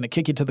gonna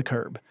kick you to the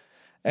curb.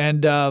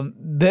 And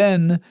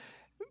then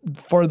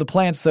for the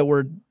plants that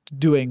were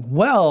doing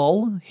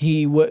well,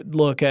 he would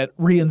look at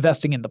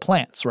reinvesting in the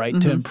plants, right,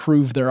 to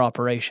improve their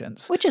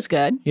operations. Which is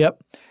good. Yep.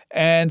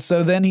 And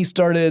so then he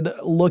started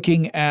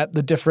looking at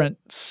the different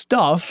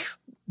stuff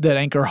that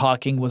Anchor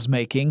Hocking was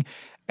making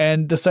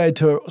and decided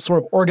to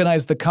sort of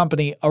organize the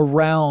company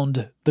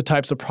around the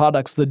types of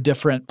products the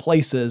different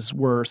places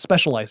were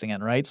specializing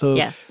in, right? So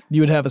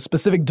you would have a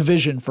specific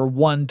division for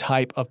one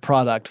type of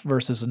product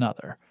versus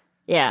another.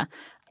 Yeah.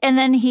 And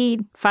then he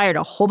fired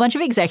a whole bunch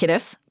of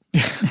executives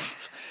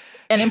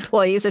and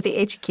employees at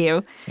the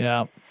HQ.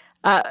 Yeah.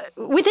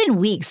 Within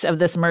weeks of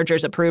this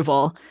merger's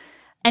approval.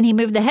 And he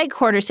moved the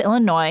headquarters to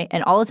Illinois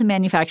and all of the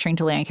manufacturing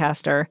to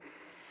Lancaster.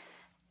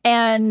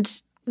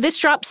 And this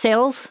dropped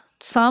sales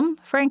some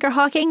for Anchor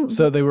Hocking.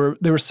 So they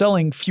were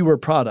selling fewer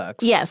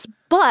products. Yes,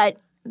 but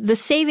the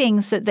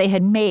savings that they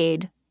had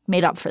made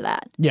up for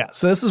that. Yeah,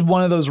 so this is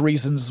one of those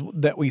reasons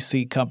that we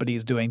see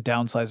companies doing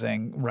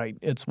downsizing, right?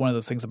 It's one of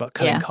those things about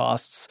cutting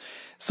costs.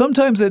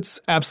 Sometimes it's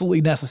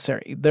absolutely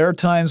necessary. There are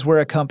times where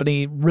a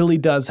company really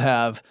does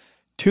have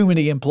too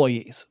many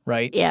employees,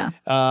 right? Yeah.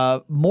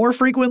 More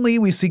frequently,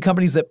 we see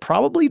companies that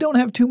probably don't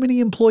have too many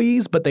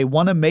employees, but they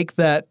want to make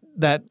that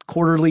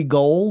quarterly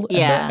goal.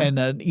 Yeah. And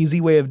an easy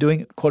way of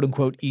doing it, quote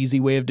unquote, easy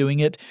way of doing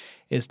it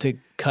is to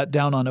cut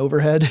down on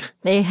overhead.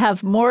 They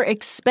have more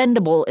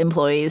expendable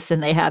employees than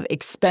they have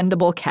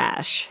expendable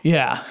cash.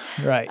 Yeah,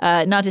 right.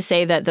 Not to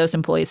say that those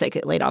employees that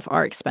get laid off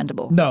are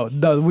expendable. No,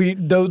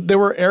 there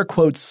were air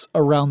quotes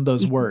around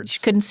those words.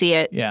 You couldn't see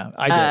it. Yeah,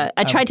 I did.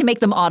 I tried to make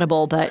them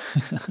audible, but...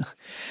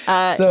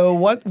 So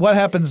what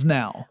happens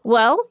now?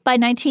 Well, by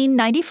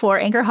 1994,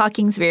 Anchor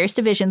Hocking's various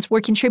divisions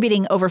were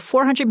contributing over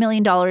 $400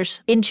 million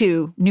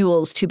into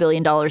Newell's $2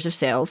 billion of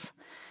sales,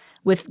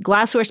 with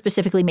glassware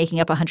specifically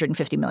making up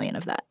 $150 million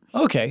of that.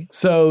 Okay,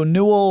 so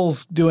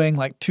Newell's doing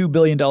like $2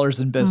 billion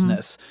in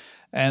business,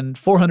 and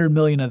 $400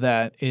 million of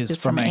that is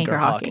from Anchor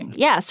Hocking.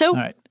 Yeah, so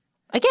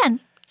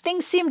again,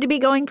 things seem to be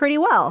going pretty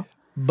well.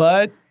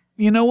 But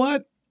you know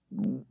what?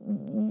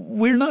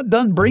 We're not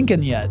done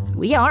brinking yet.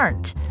 We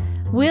aren't.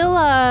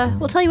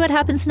 We'll tell you what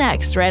happens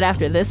next right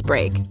after this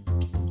break.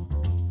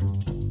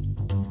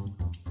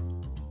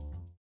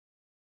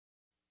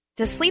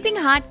 Does sleeping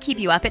hot keep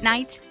you up at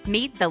night?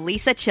 Meet the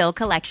Leesa Chill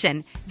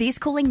Collection. These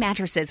cooling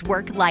mattresses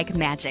work like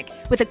magic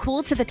with a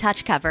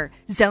cool-to-the-touch cover,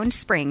 zoned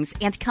springs,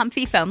 and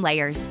comfy foam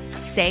layers.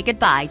 Say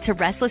goodbye to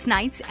restless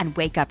nights and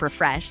wake up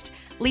refreshed.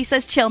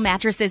 Leesa's Chill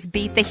mattresses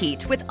beat the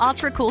heat with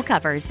ultra-cool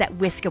covers that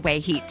whisk away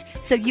heat,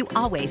 so you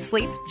always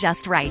sleep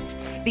just right.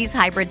 These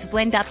hybrids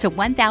blend up to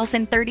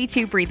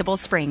 1,032 breathable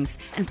springs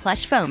and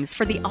plush foams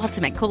for the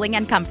ultimate cooling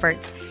and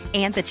comfort.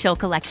 And the Chill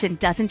Collection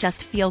doesn't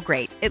just feel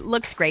great, it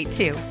looks great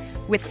too,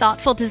 with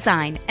thoughtful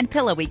design and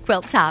pillowy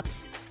quilt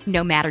tops.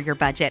 No matter your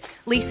budget,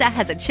 Leesa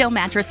has a Chill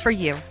mattress for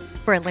you.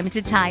 For a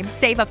limited time,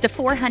 save up to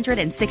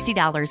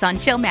 $460 on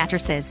Chill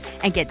mattresses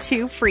and get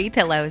 2 free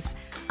pillows.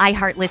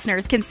 iHeart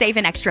listeners can save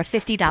an extra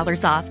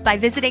 $50 off by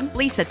visiting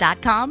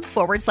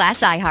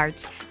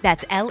leesa.com/iHeart.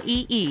 That's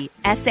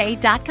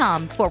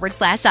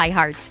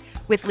LEESA.com/iHeart.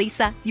 With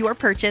Leesa, your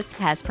purchase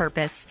has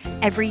purpose.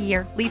 Every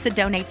year, Leesa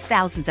donates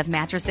thousands of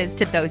mattresses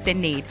to those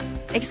in need.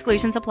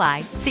 Exclusions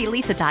apply. See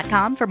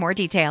leesa.com for more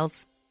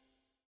details.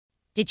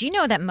 Did you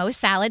know that most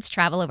salads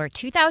travel over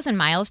 2,000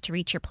 miles to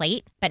reach your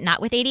plate? But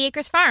not with 80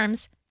 Acres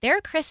Farms. Their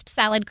crisp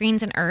salad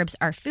greens and herbs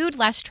are food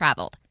less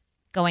traveled,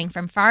 going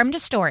from farm to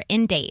store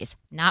in days,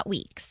 not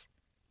weeks.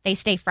 They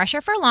stay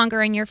fresher for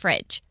longer in your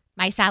fridge.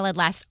 My salad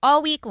lasts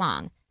all week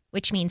long,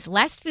 which means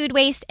less food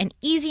waste and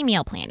easy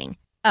meal planning.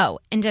 Oh,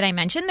 and did I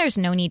mention there's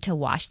no need to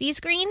wash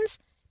these greens?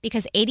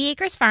 Because 80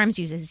 Acres Farms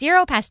uses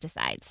 0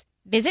 pesticides.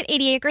 Visit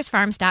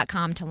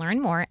 80acresfarms.com to learn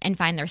more and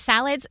find their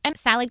salads and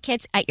salad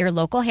kits at your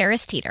local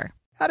Harris Teeter.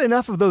 Had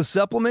enough of those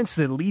supplements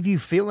that leave you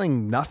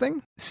feeling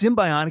nothing?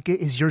 Symbiotica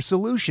is your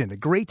solution to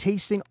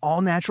great-tasting,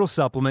 all-natural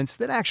supplements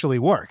that actually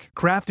work.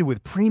 Crafted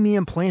with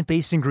premium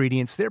plant-based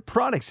ingredients, their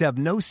products have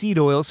no seed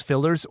oils,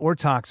 fillers, or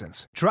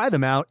toxins. Try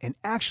them out and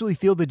actually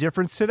feel the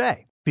difference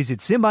today. Visit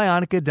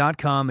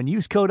Symbiotica.com and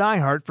use code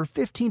iHeart for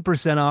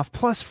 15% off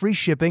plus free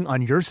shipping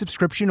on your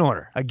subscription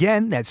order.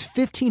 Again, that's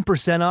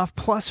 15% off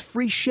plus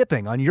free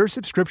shipping on your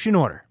subscription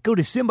order. Go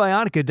to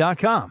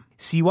Symbiotica.com,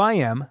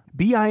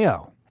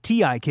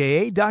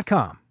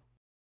 CYMBIOTIKA.com.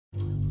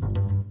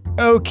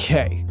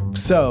 Okay,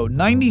 so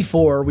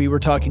 94, we were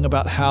talking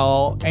about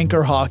how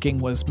Anchor Hawking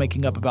was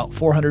making up about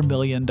 $400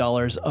 million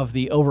of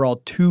the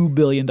overall $2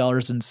 billion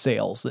in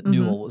sales that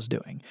Newell was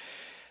doing.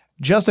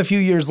 Just a few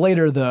years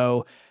later,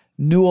 though,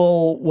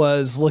 Newell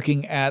was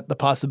looking at the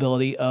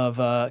possibility of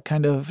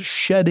kind of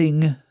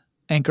shedding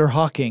Anchor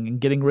Hawking and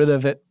getting rid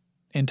of it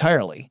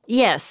entirely.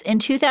 Yes. In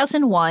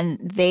 2001,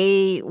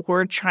 they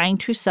were trying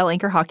to sell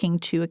Anchor Hawking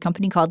to a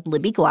company called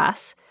Libbey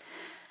Glass.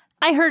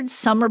 I heard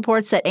some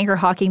reports that Anchor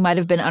Hawking might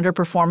have been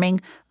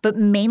underperforming, but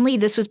mainly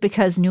this was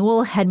because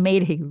Newell had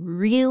made a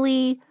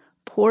really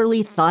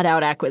poorly thought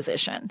out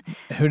acquisition.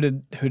 Who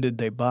did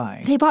they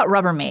buy? They bought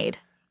Rubbermaid.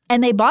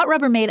 And they bought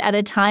Rubbermaid at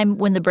a time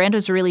when the brand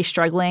was really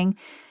struggling.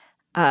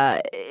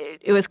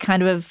 It was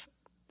kind of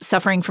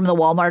suffering from the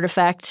Walmart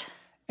effect.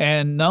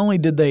 And not only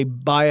did they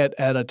buy it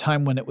at a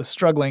time when it was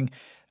struggling,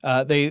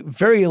 they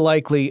very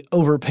likely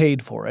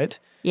overpaid for it.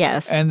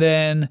 Yes. And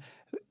then,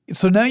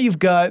 so now you've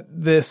got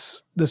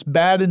this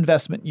bad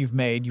investment you've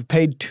made. You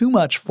paid too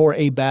much for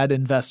a bad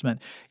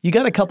investment. You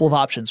got a couple of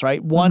options,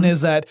 right? One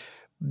is that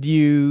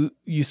you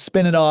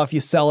spin it off, you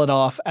sell it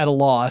off at a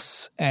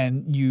loss,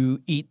 and you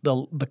eat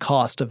the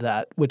cost of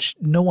that, which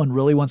no one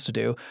really wants to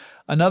do.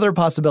 Another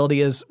possibility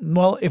is,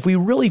 well, if we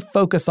really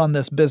focus on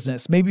this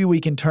business, maybe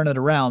we can turn it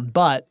around.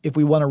 But if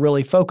we want to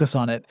really focus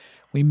on it,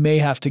 we may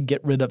have to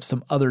get rid of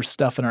some other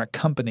stuff in our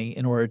company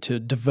in order to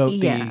devote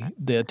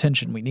the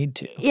attention we need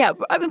to. Yeah.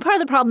 I mean, part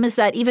of the problem is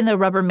that even though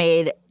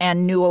Rubbermaid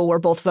and Newell were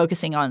both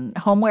focusing on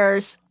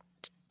homewares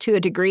to a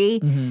degree,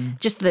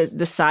 just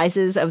the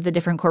sizes of the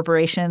different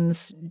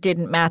corporations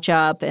didn't match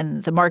up,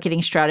 and the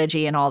marketing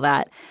strategy and all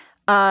that.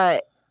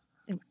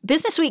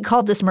 Business Week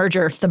called this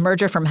merger the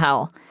merger from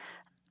hell.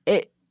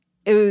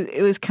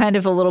 It was kind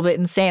of a little bit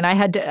insane.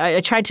 I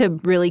tried to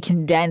really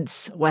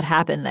condense what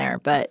happened there,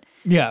 but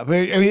yeah, I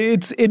mean,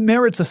 it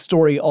merits a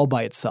story all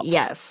by itself.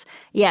 Yes.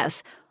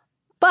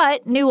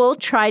 But Newell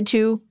tried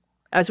to,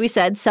 as we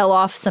said, sell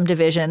off some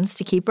divisions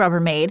to keep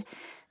Rubbermaid.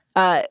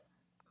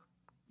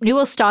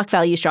 Newell's stock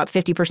values dropped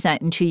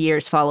 50% in 2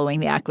 years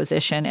following the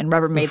acquisition, and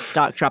Rubbermaid's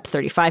stock dropped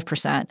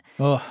 35%.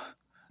 Oh.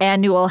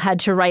 And Newell had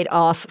to write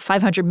off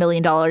 $500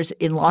 million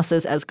in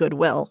losses as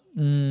goodwill.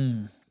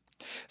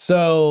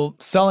 So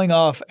selling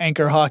off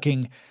Anchor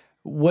Hawking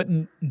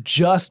wouldn't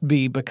just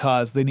be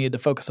because they needed to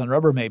focus on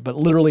Rubbermaid, but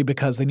literally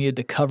because they needed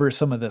to cover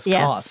some of this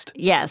cost.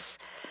 Yes.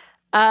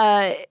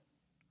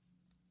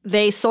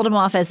 They sold him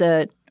off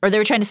they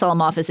were trying to sell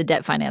him off as a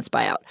debt finance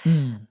buyout.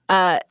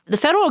 The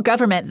federal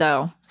government,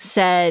 though,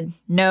 said,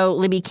 no,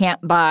 Libbey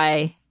can't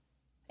buy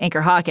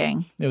Anchor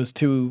Hawking. It was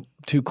too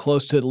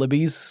close to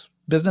Libbey's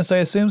business, I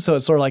assume? So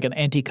it's sort of like an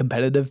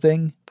anti-competitive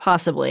thing?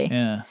 Possibly.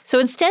 Yeah. So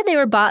instead, they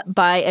were bought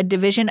by a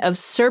division of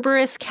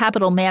Cerberus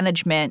Capital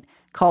Management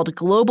called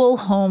Global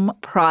Home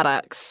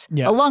Products,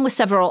 along with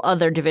several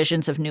other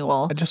divisions of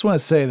Newell. I just want to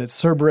say that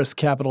Cerberus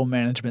Capital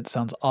Management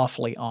sounds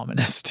awfully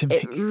ominous to me.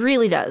 It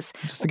really does.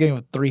 I'm just thinking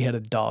of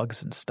 3-headed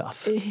dogs and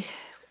stuff.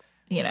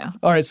 You know.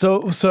 All right,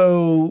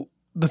 so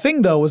the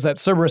thing, though, was that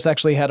Cerberus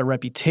actually had a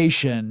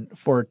reputation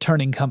for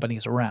turning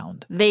companies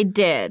around. They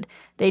did.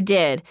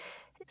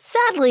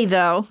 Sadly,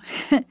 though,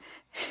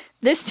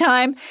 this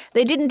time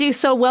they didn't do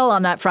so well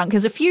on that front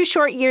because a few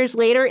short years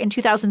later, in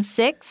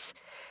 2006,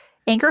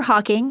 Anchor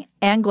Hocking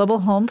and Global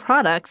Home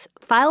Products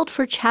filed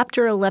for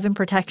Chapter 11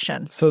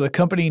 protection. So the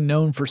company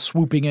known for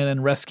swooping in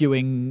and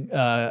rescuing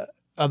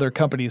other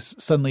companies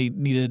suddenly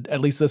needed, at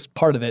least this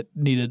part of it,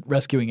 needed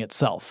rescuing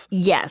itself.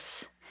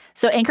 Yes.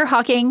 So Anchor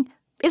Hocking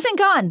isn't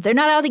gone. They're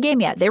not out of the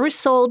game yet. They were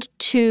sold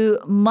to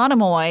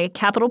Monomoy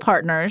Capital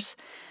Partners,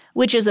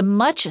 which is a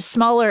much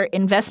smaller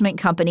investment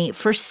company,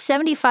 for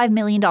 $75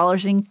 million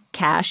in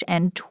cash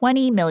and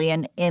 $20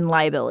 million in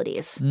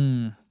liabilities.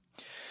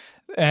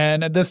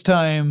 And at this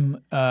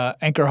time,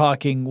 Anchor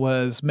Hocking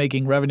was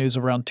making revenues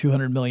of around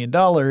 $200 million.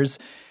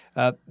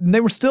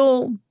 They were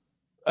still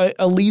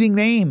a leading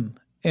name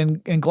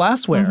in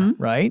glassware,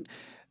 right?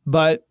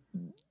 But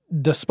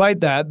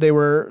despite that, they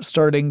were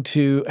starting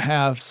to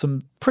have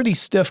some pretty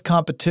stiff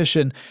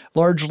competition,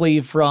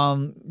 largely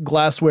from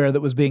glassware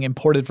that was being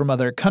imported from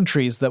other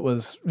countries that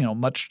was,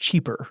 much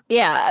cheaper.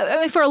 Yeah.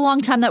 I mean, for a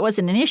long time, that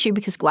wasn't an issue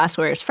because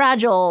glassware is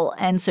fragile,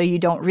 and so you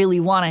don't really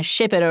want to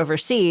ship it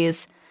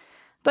overseas.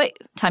 But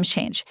times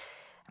change.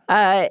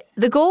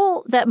 The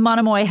goal that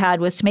Monomoy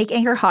had was to make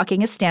Anchor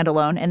Hocking a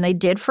standalone, and they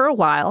did for a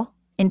while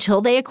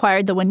until they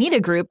acquired the Juanita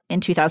Group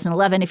in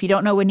 2011. If you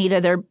don't know Juanita,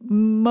 they're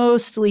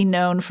mostly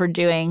known for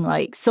doing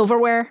like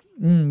silverware.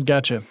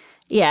 Gotcha.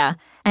 Yeah.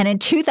 And in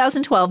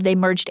 2012, they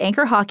merged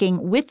Anchor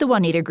Hocking with the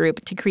Juanita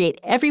Group to create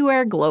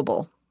Everywhere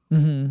Global.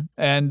 And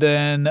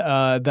then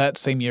that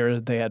same year,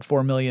 they had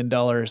 $4 million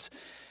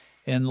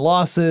in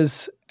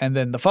losses. And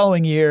then the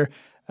following year,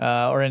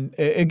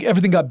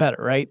 everything got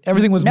better, right?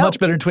 Everything was much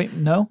better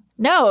in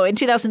No, in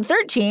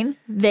 2013,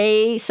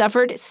 they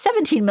suffered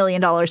 $17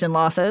 million in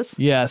losses.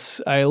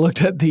 Yes, I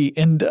looked at the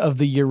end of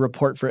the year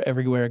report for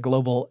Everywhere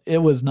Global. It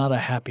was not a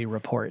happy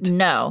report.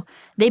 No.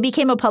 They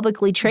became a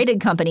publicly traded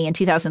company in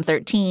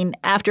 2013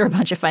 after a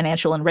bunch of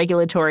financial and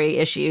regulatory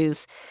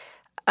issues.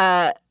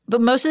 But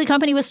most of the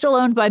company was still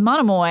owned by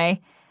Monomoy.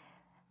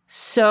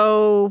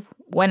 So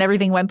when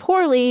everything went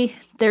poorly,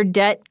 their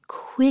debt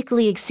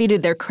quickly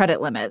exceeded their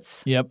credit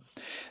limits. Yep.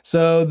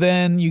 So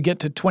then you get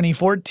to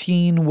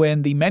 2014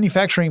 when the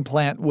manufacturing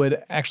plant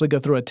would actually go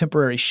through a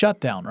temporary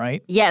shutdown,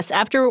 right? Yes,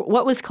 after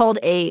what was called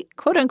a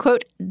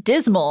quote-unquote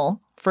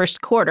dismal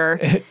first quarter.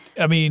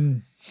 I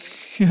mean,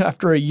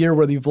 after a year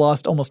where you've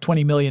lost almost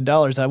 $20 million,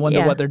 I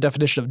wonder what their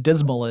definition of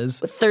dismal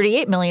is.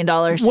 $38 million.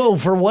 Whoa,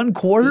 for one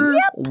quarter?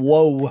 Yep.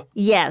 Whoa.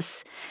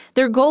 Yes.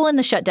 Their goal in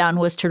the shutdown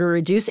was to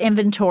reduce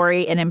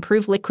inventory and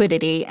improve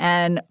liquidity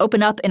and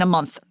open up in a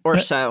month or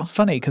so. It's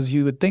funny because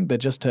you would think that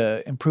just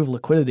to improve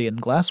liquidity in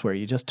glassware,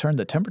 you just turn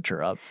the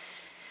temperature up.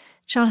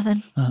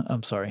 Jonathan.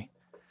 I'm sorry.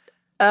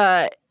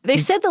 They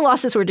said the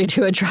losses were due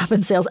to a drop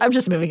in sales. I'm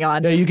just moving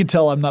on. Yeah, you can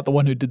tell I'm not the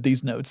one who did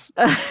these notes.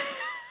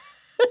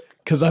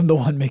 Because I'm the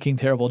one making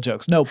terrible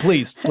jokes. No,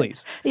 please.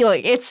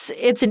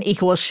 It's an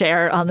equal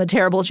share on the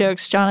terrible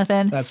jokes,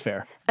 Jonathan. That's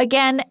fair.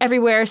 Again,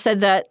 Everywhere said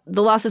that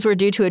the losses were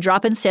due to a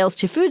drop in sales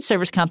to food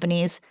service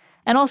companies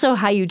and also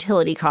high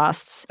utility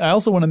costs. I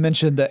also want to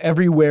mention that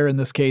Everywhere in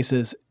this case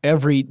is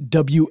every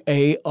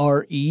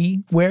W-A-R-E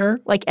ware.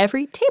 Like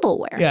every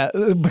tableware. Yeah,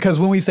 because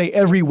when we say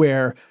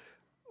everywhere,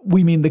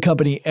 we mean the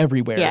company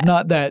Everywhere. Yeah.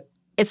 Not that...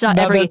 It's not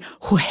everywhere.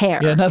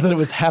 Yeah, not that it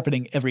was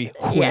happening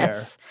everywhere.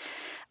 Yes.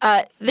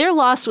 Their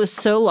loss was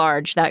so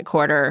large that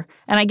quarter,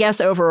 and I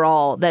guess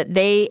overall, that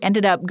they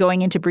ended up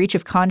going into breach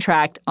of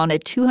contract on a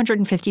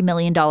 $250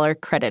 million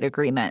credit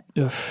agreement.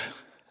 Ugh.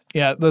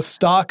 Yeah, the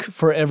stock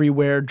for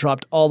Everywhere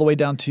dropped all the way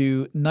down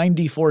to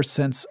 94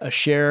 cents a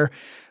share,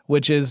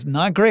 which is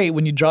not great.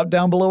 When you drop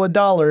down below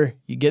 $1,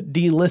 you get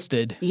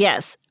delisted.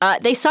 Yes.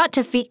 They sought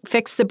to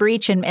fix the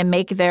breach and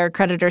make their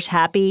creditors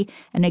happy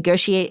and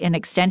negotiate an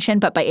extension,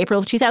 but by April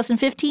of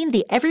 2015,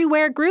 the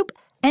Everywhere Group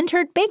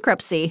entered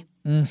bankruptcy.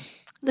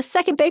 The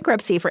second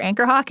bankruptcy for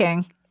Anchor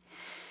Hocking.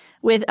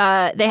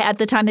 At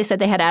the time they said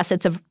they had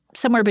assets of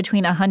somewhere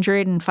between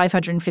 $100 and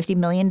 $550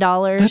 million.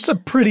 That's a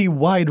pretty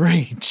wide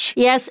range.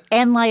 Yes,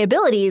 and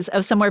liabilities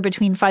of somewhere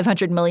between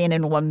 $500 million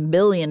and $1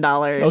 billion.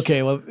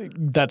 Okay, well,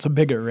 that's a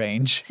bigger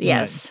range.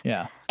 Yes. Right.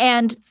 Yeah.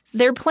 And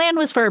their plan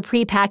was for a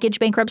prepackaged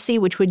bankruptcy,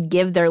 which would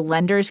give their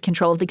lenders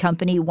control of the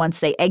company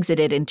once they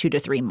exited in 2 to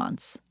 3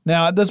 months.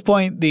 Now, at this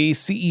point, the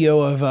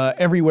CEO of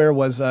Everywhere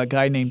was a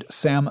guy named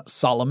Sam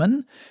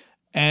Solomon.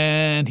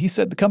 And he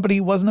said the company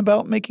wasn't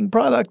about making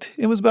product.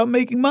 It was about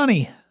making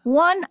money.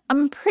 One,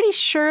 I'm pretty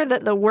sure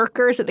that the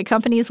workers at the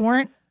companies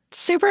weren't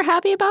super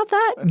happy about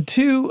that. And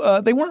two,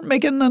 they weren't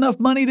making enough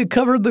money to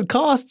cover the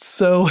costs,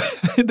 so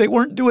they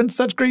weren't doing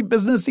such great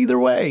business either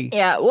way.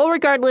 Yeah, well,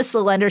 regardless,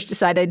 the lenders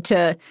decided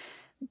to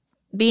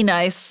be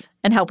nice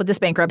and help with this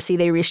bankruptcy.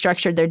 They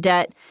restructured their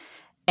debt,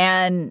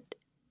 and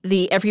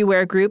the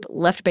Everywhere Group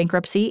left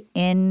bankruptcy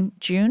in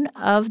June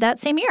of that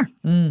same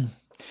year.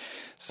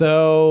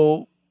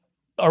 So...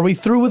 are we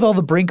through with all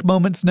the Brink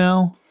moments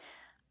now?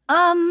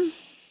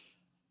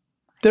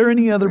 There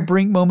any other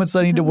Brink moments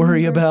I need to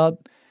worry about?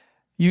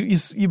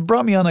 You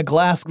brought me on a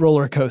glass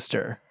roller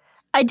coaster.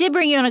 I did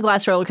bring you on a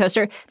glass roller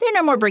coaster. There are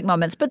no more brink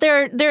moments, but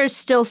there's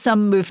still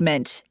some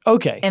movement.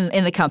 Okay.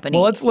 In the company.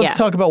 Well, let's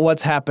talk about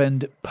what's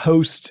happened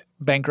post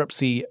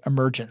bankruptcy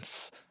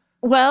emergence.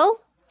 Well,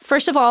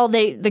 first of all,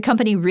 the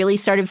company really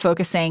started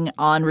focusing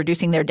on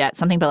reducing their debt,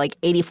 something by like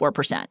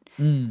 84%,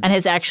 and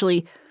has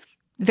actually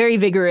very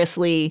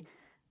vigorously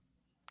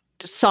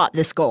sought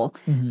this goal.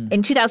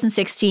 In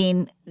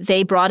 2016,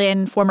 they brought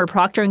in former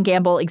Procter &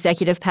 Gamble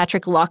executive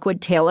Patrick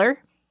Lockwood Taylor,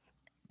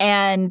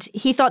 and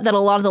he thought that a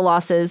lot of the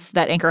losses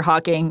that Anchor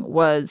Hocking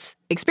was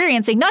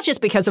experiencing, not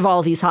just because of all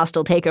of these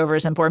hostile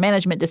takeovers and poor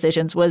management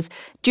decisions, was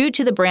due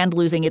to the brand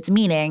losing its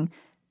meaning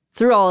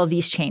through all of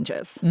these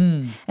changes.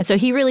 And so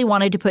he really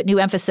wanted to put new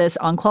emphasis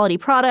on quality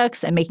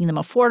products and making them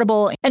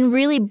affordable and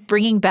really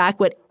bringing back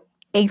what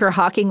Anchor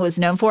Hocking was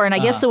known for, and I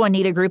guess the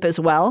Juanita Group as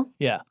well.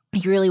 Yeah.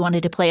 He really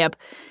wanted to play up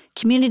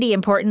community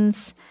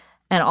importance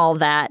and all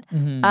that.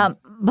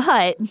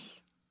 But,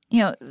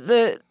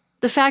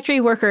 the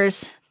factory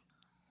workers,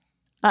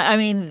 I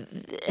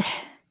mean,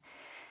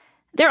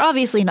 they're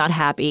obviously not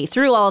happy.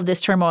 Through all of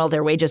this turmoil,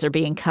 their wages are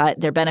being cut.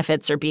 Their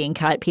benefits are being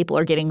cut. People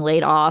are getting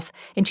laid off.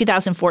 In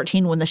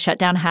 2014, when the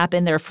shutdown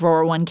happened, their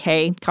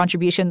 401k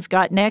contributions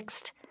got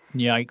nixed.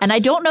 Yikes. And I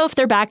don't know if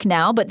they're back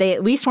now, but they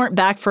at least weren't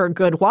back for a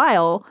good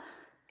while.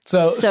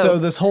 So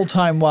this whole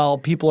time while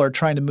people are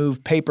trying to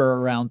move paper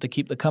around to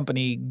keep the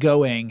company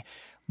going,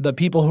 the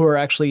people who are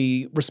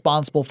actually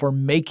responsible for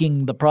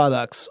making the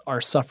products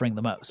are suffering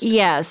the most.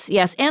 Yes.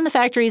 And the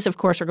factories, of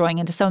course, are going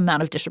into some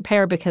amount of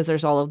disrepair because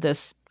there's all of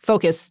this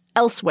focus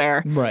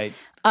elsewhere. Right.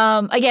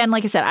 Again,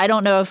 like I said, I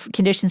don't know if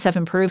conditions have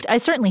improved. I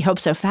certainly hope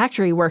so.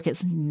 Factory work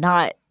is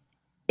not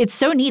 – it's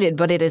so needed,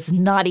 but it is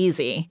not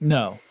easy.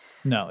 No,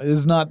 it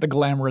is not the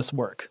glamorous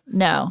work.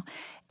 No.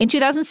 In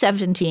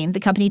 2017, the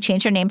company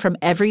changed their name from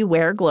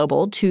Everywhere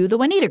Global to the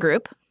Juanita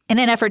Group in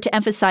an effort to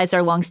emphasize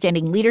their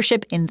longstanding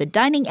leadership in the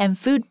dining and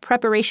food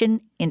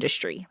preparation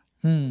industry.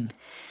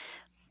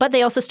 But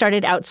they also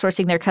started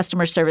outsourcing their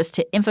customer service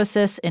to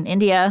Infosys in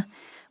India,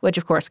 which,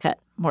 of course, cut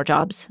more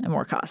jobs and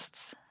more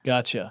costs.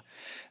 Gotcha.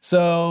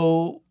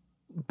 So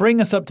bring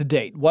us up to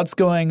date. What's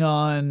going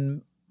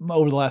on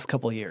over the last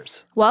couple of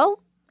years? Well,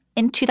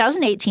 in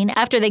 2018,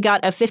 after they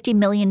got a $50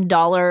 million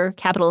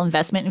capital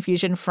investment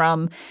infusion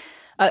from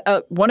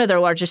one of their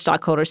largest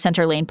stockholders,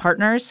 Centerlane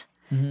Partners,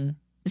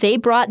 they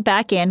brought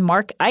back in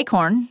Mark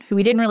Eichhorn, who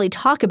we didn't really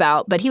talk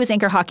about, but he was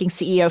Anchor Hocking's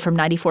CEO from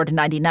 94 to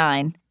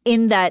 99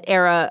 in that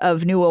era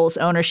of Newell's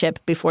ownership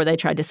before they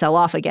tried to sell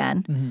off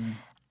again.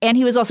 And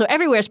he was also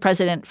Everywhere's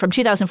president from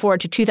 2004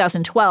 to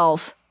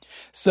 2012.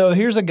 So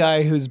here's a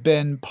guy who's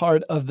been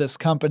part of this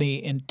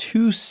company in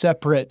two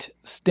separate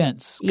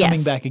stints,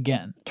 coming back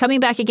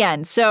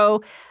again.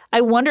 So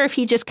I wonder if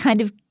he just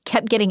kind of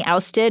kept getting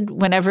ousted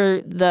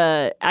whenever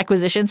the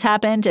acquisitions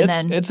happened.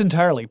 And it's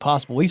entirely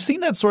possible. We've seen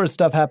that sort of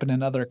stuff happen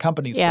in other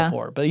companies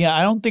before. But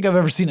I don't think I've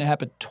ever seen it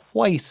happen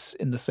twice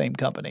in the same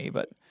company.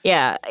 But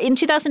yeah. In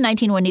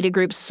 2019, Juanita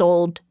Group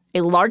sold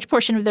a large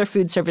portion of their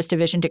food service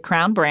division to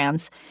Crown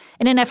Brands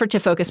in an effort to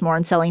focus more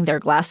on selling their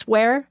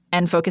glassware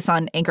and focus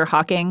on Anchor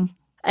Hocking.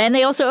 And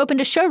they also opened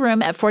a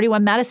showroom at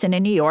 41 Madison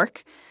in New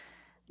York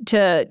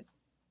to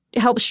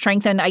help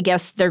strengthen, I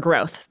guess, their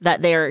growth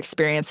that they're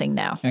experiencing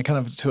now. And kind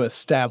of to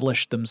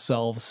establish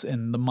themselves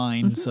in the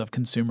minds of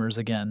consumers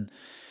again.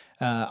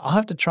 I'll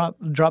have to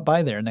drop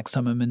by there next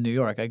time I'm in New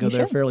York. I go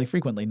there fairly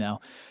frequently now.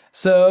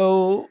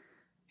 So,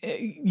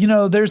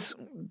 it's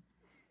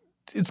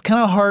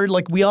kind of hard.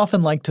 Like, we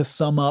often like to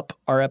sum up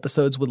our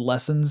episodes with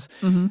lessons.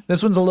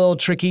 This one's a little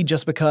tricky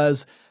just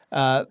because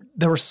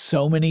there were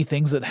so many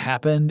things that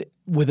happened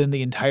within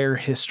the entire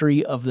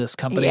history of this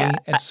company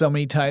and so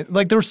many times.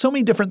 Like, there were so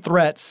many different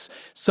threats,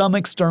 some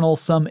external,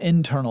 some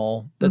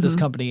internal, that this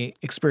company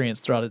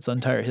experienced throughout its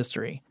entire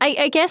history.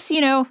 I guess,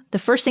 the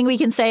first thing we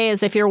can say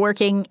is if you're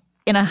working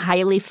in a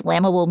highly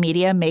flammable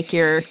media, make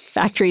your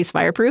factories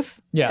fireproof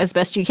as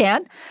best you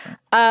can.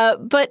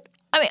 But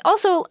I mean,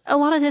 also, a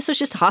lot of this was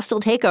just hostile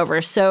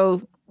takeover,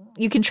 so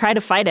you can try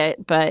to fight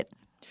it, but...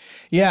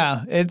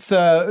 Yeah, it's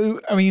a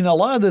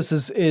lot of this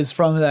is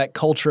from that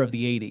culture of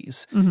the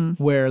 80s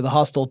where the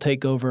hostile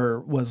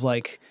takeover was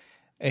like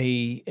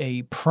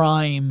a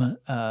prime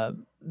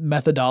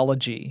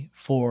methodology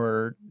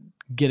for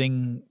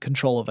getting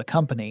control of a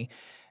company.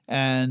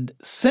 And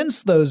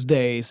since those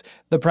days,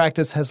 the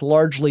practice has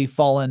largely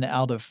fallen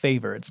out of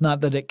favor. It's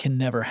not that it can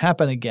never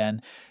happen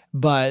again,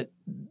 but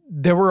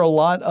there were a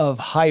lot of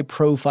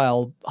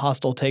high-profile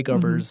hostile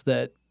takeovers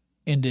that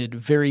ended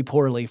very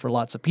poorly for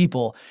lots of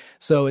people.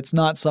 So it's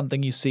not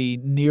something you see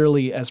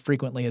nearly as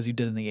frequently as you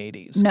did in the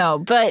 80s. No,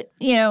 but,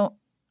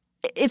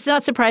 it's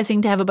not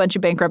surprising to have a bunch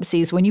of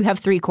bankruptcies when you have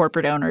 3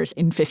 corporate owners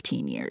in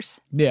 15 years.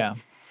 Yeah.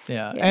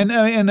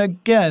 And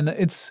again,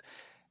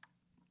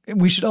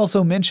 we should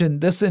also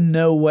mention this in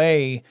no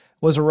way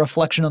was a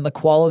reflection on the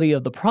quality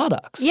of the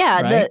products.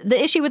 Yeah, right?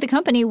 the issue with the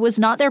company was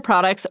not their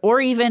products or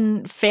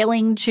even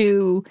failing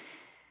to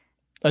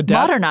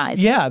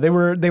modernized. Yeah, they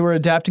were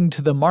adapting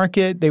to the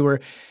market.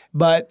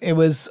 But it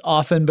was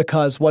often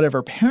because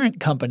whatever parent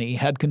company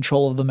had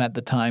control of them at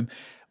the time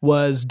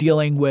was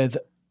dealing with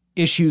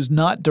issues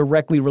not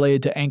directly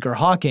related to Anchor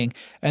Hawking,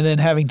 and then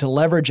having to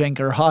leverage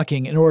Anchor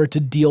Hawking in order to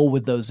deal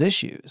with those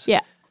issues.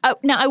 Yeah.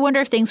 Now, I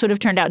wonder if things would have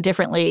turned out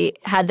differently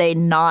had they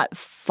not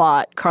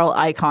fought Carl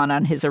Icahn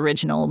on his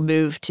original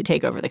move to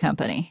take over the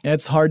company.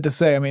 It's hard to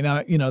say. I mean,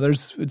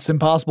 it's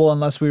impossible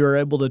unless we were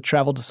able to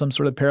travel to some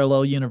sort of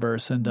parallel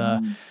universe. And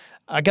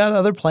I got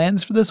other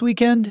plans for this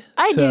weekend.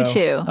 I do too.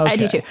 Okay. I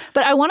do too.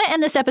 But I want to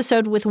end this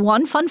episode with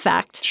one fun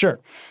fact. Sure.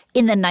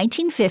 In the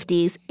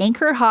 1950s,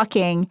 Anchor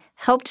Hawking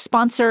helped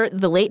sponsor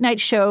the late night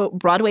show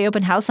Broadway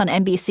Open House on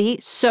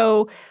NBC.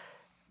 So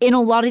in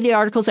a lot of the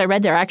articles I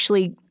read, they're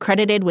actually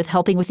credited with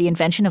helping with the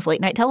invention of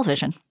late night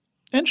television.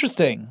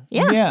 Interesting.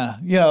 Yeah.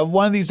 Yeah.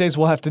 One of these days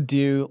we'll have to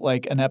do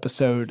like an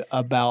episode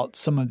about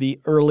some of the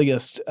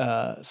earliest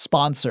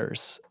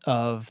sponsors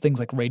of things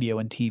like radio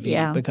and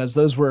TV, because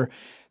those were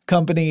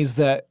companies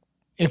that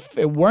if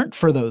it weren't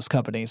for those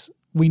companies,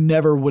 we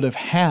never would have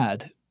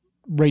had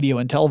radio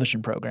and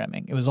television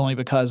programming. It was only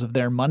because of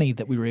their money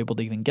that we were able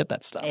to even get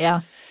that stuff.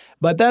 Yeah.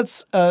 But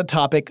that's a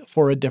topic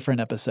for a different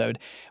episode.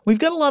 We've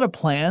got a lot of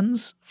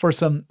plans for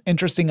some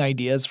interesting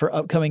ideas for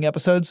upcoming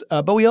episodes,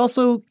 but we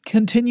also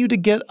continue to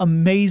get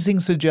amazing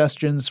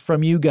suggestions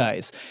from you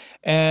guys.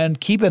 And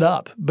keep it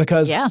up,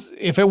 because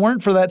if it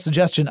weren't for that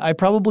suggestion, I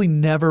probably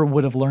never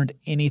would have learned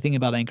anything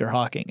about Anchor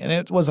Hawking. And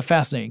it was a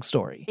fascinating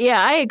story.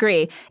 Yeah, I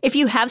agree. If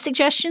you have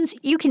suggestions,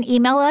 you can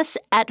email us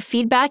at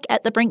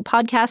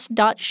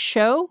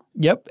feedback@thebrinkpodcast.show.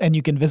 Yep, and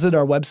you can visit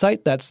our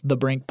website. That's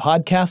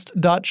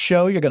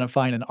thebrinkpodcast.show. You're going to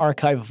find an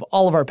archive of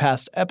all of our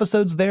past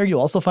episodes there. You'll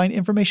also find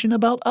information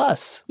about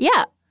us.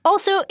 Yeah.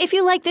 Also, if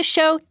you like this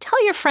show,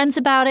 tell your friends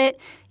about it.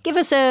 Give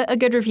us a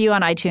good review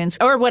on iTunes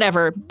or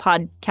whatever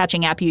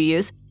pod-catching app you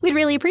use. We'd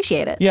really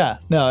appreciate it. Yeah.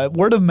 No,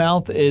 word of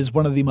mouth is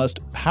one of the most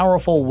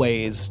powerful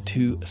ways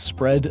to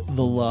spread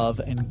the love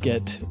and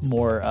get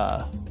more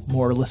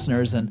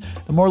listeners. And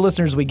the more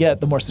listeners we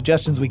get, the more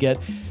suggestions we get.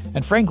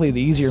 And frankly,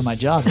 the easier my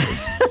job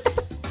is.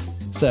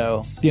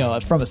 So,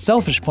 from a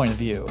selfish point of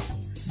view,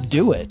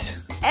 do it.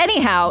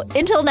 Anyhow,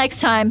 until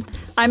next time,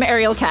 I'm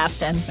Ariel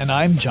Kasten. And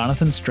I'm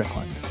Jonathan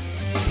Strickland.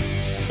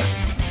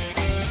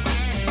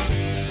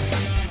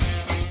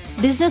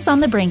 Business on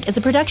the Brink is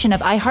a production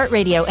of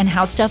iHeartRadio and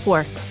How Stuff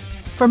Works.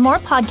 For more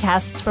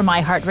podcasts from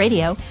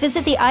iHeartRadio,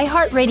 visit the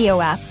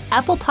iHeartRadio app,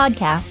 Apple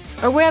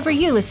Podcasts, or wherever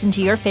you listen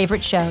to your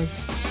favorite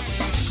shows.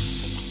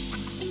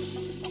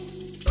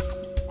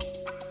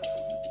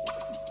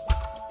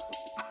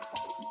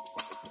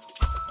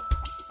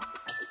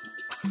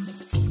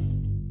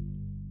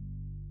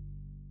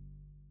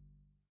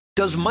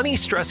 Does money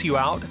stress you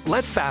out?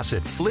 Let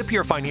Facet flip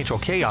your financial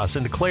chaos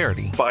into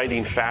clarity.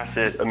 Finding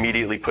Facet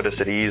immediately put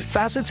us at ease.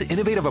 Facet's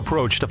innovative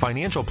approach to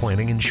financial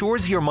planning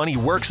ensures your money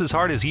works as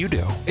hard as you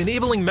do,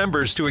 enabling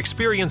members to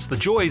experience the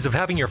joys of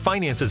having your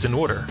finances in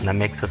order. And that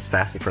makes us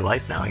Facet for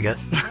life now, I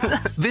guess.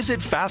 Visit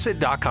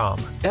Facet.com,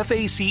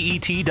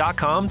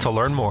 FACET.com to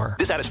learn more.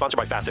 This ad is sponsored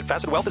by Facet.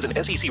 Facet Wealth is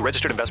an SEC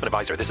registered investment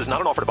advisor. This is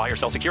not an offer to buy or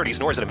sell securities,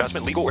 nor is it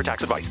investment, legal, or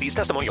tax advice. These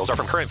testimonials are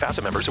from current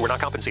Facet members who are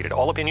not compensated.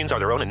 All opinions are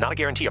their own and not a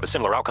guarantee of a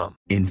similar outcome.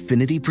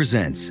 Infiniti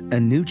presents a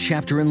new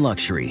chapter in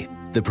luxury,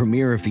 the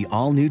premiere of the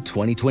all-new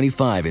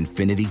 2025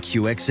 Infiniti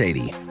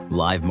QX80,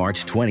 live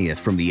March 20th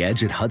from the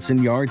Edge at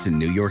Hudson Yards in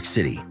New York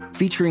City,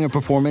 featuring a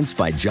performance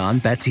by John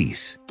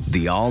Batiste.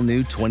 The all-new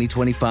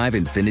 2025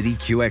 Infiniti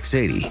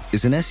QX80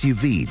 is an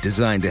SUV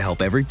designed to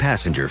help every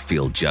passenger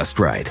feel just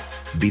right.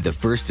 Be the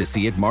first to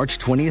see it March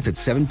 20th at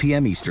 7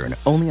 p.m. Eastern,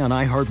 only on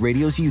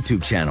iHeartRadio's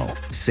YouTube channel.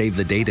 Save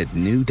the date at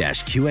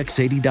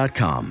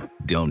new-QX80.com.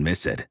 Don't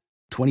miss it.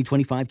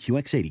 2025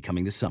 QX80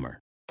 coming this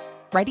summer.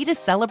 Ready to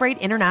celebrate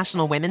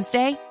International Women's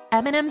Day?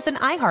 M&M's and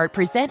iHeart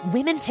present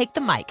Women Take the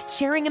Mic,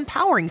 sharing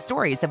empowering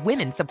stories of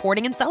women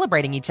supporting and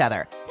celebrating each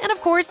other. And of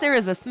course, there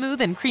is a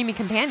smooth and creamy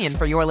companion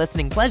for your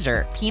listening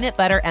pleasure, peanut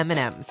butter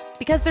M&M's.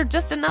 Because they're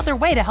just another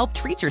way to help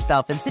treat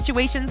yourself in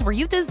situations where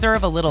you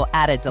deserve a little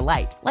added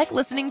delight, like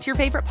listening to your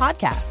favorite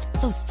podcast.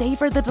 So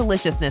savor the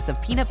deliciousness of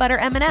peanut butter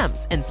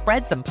M&M's and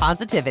spread some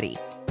positivity.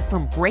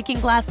 From breaking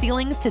glass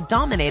ceilings to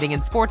dominating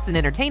in sports and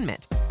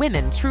entertainment,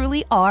 women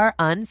truly are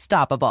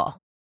unstoppable.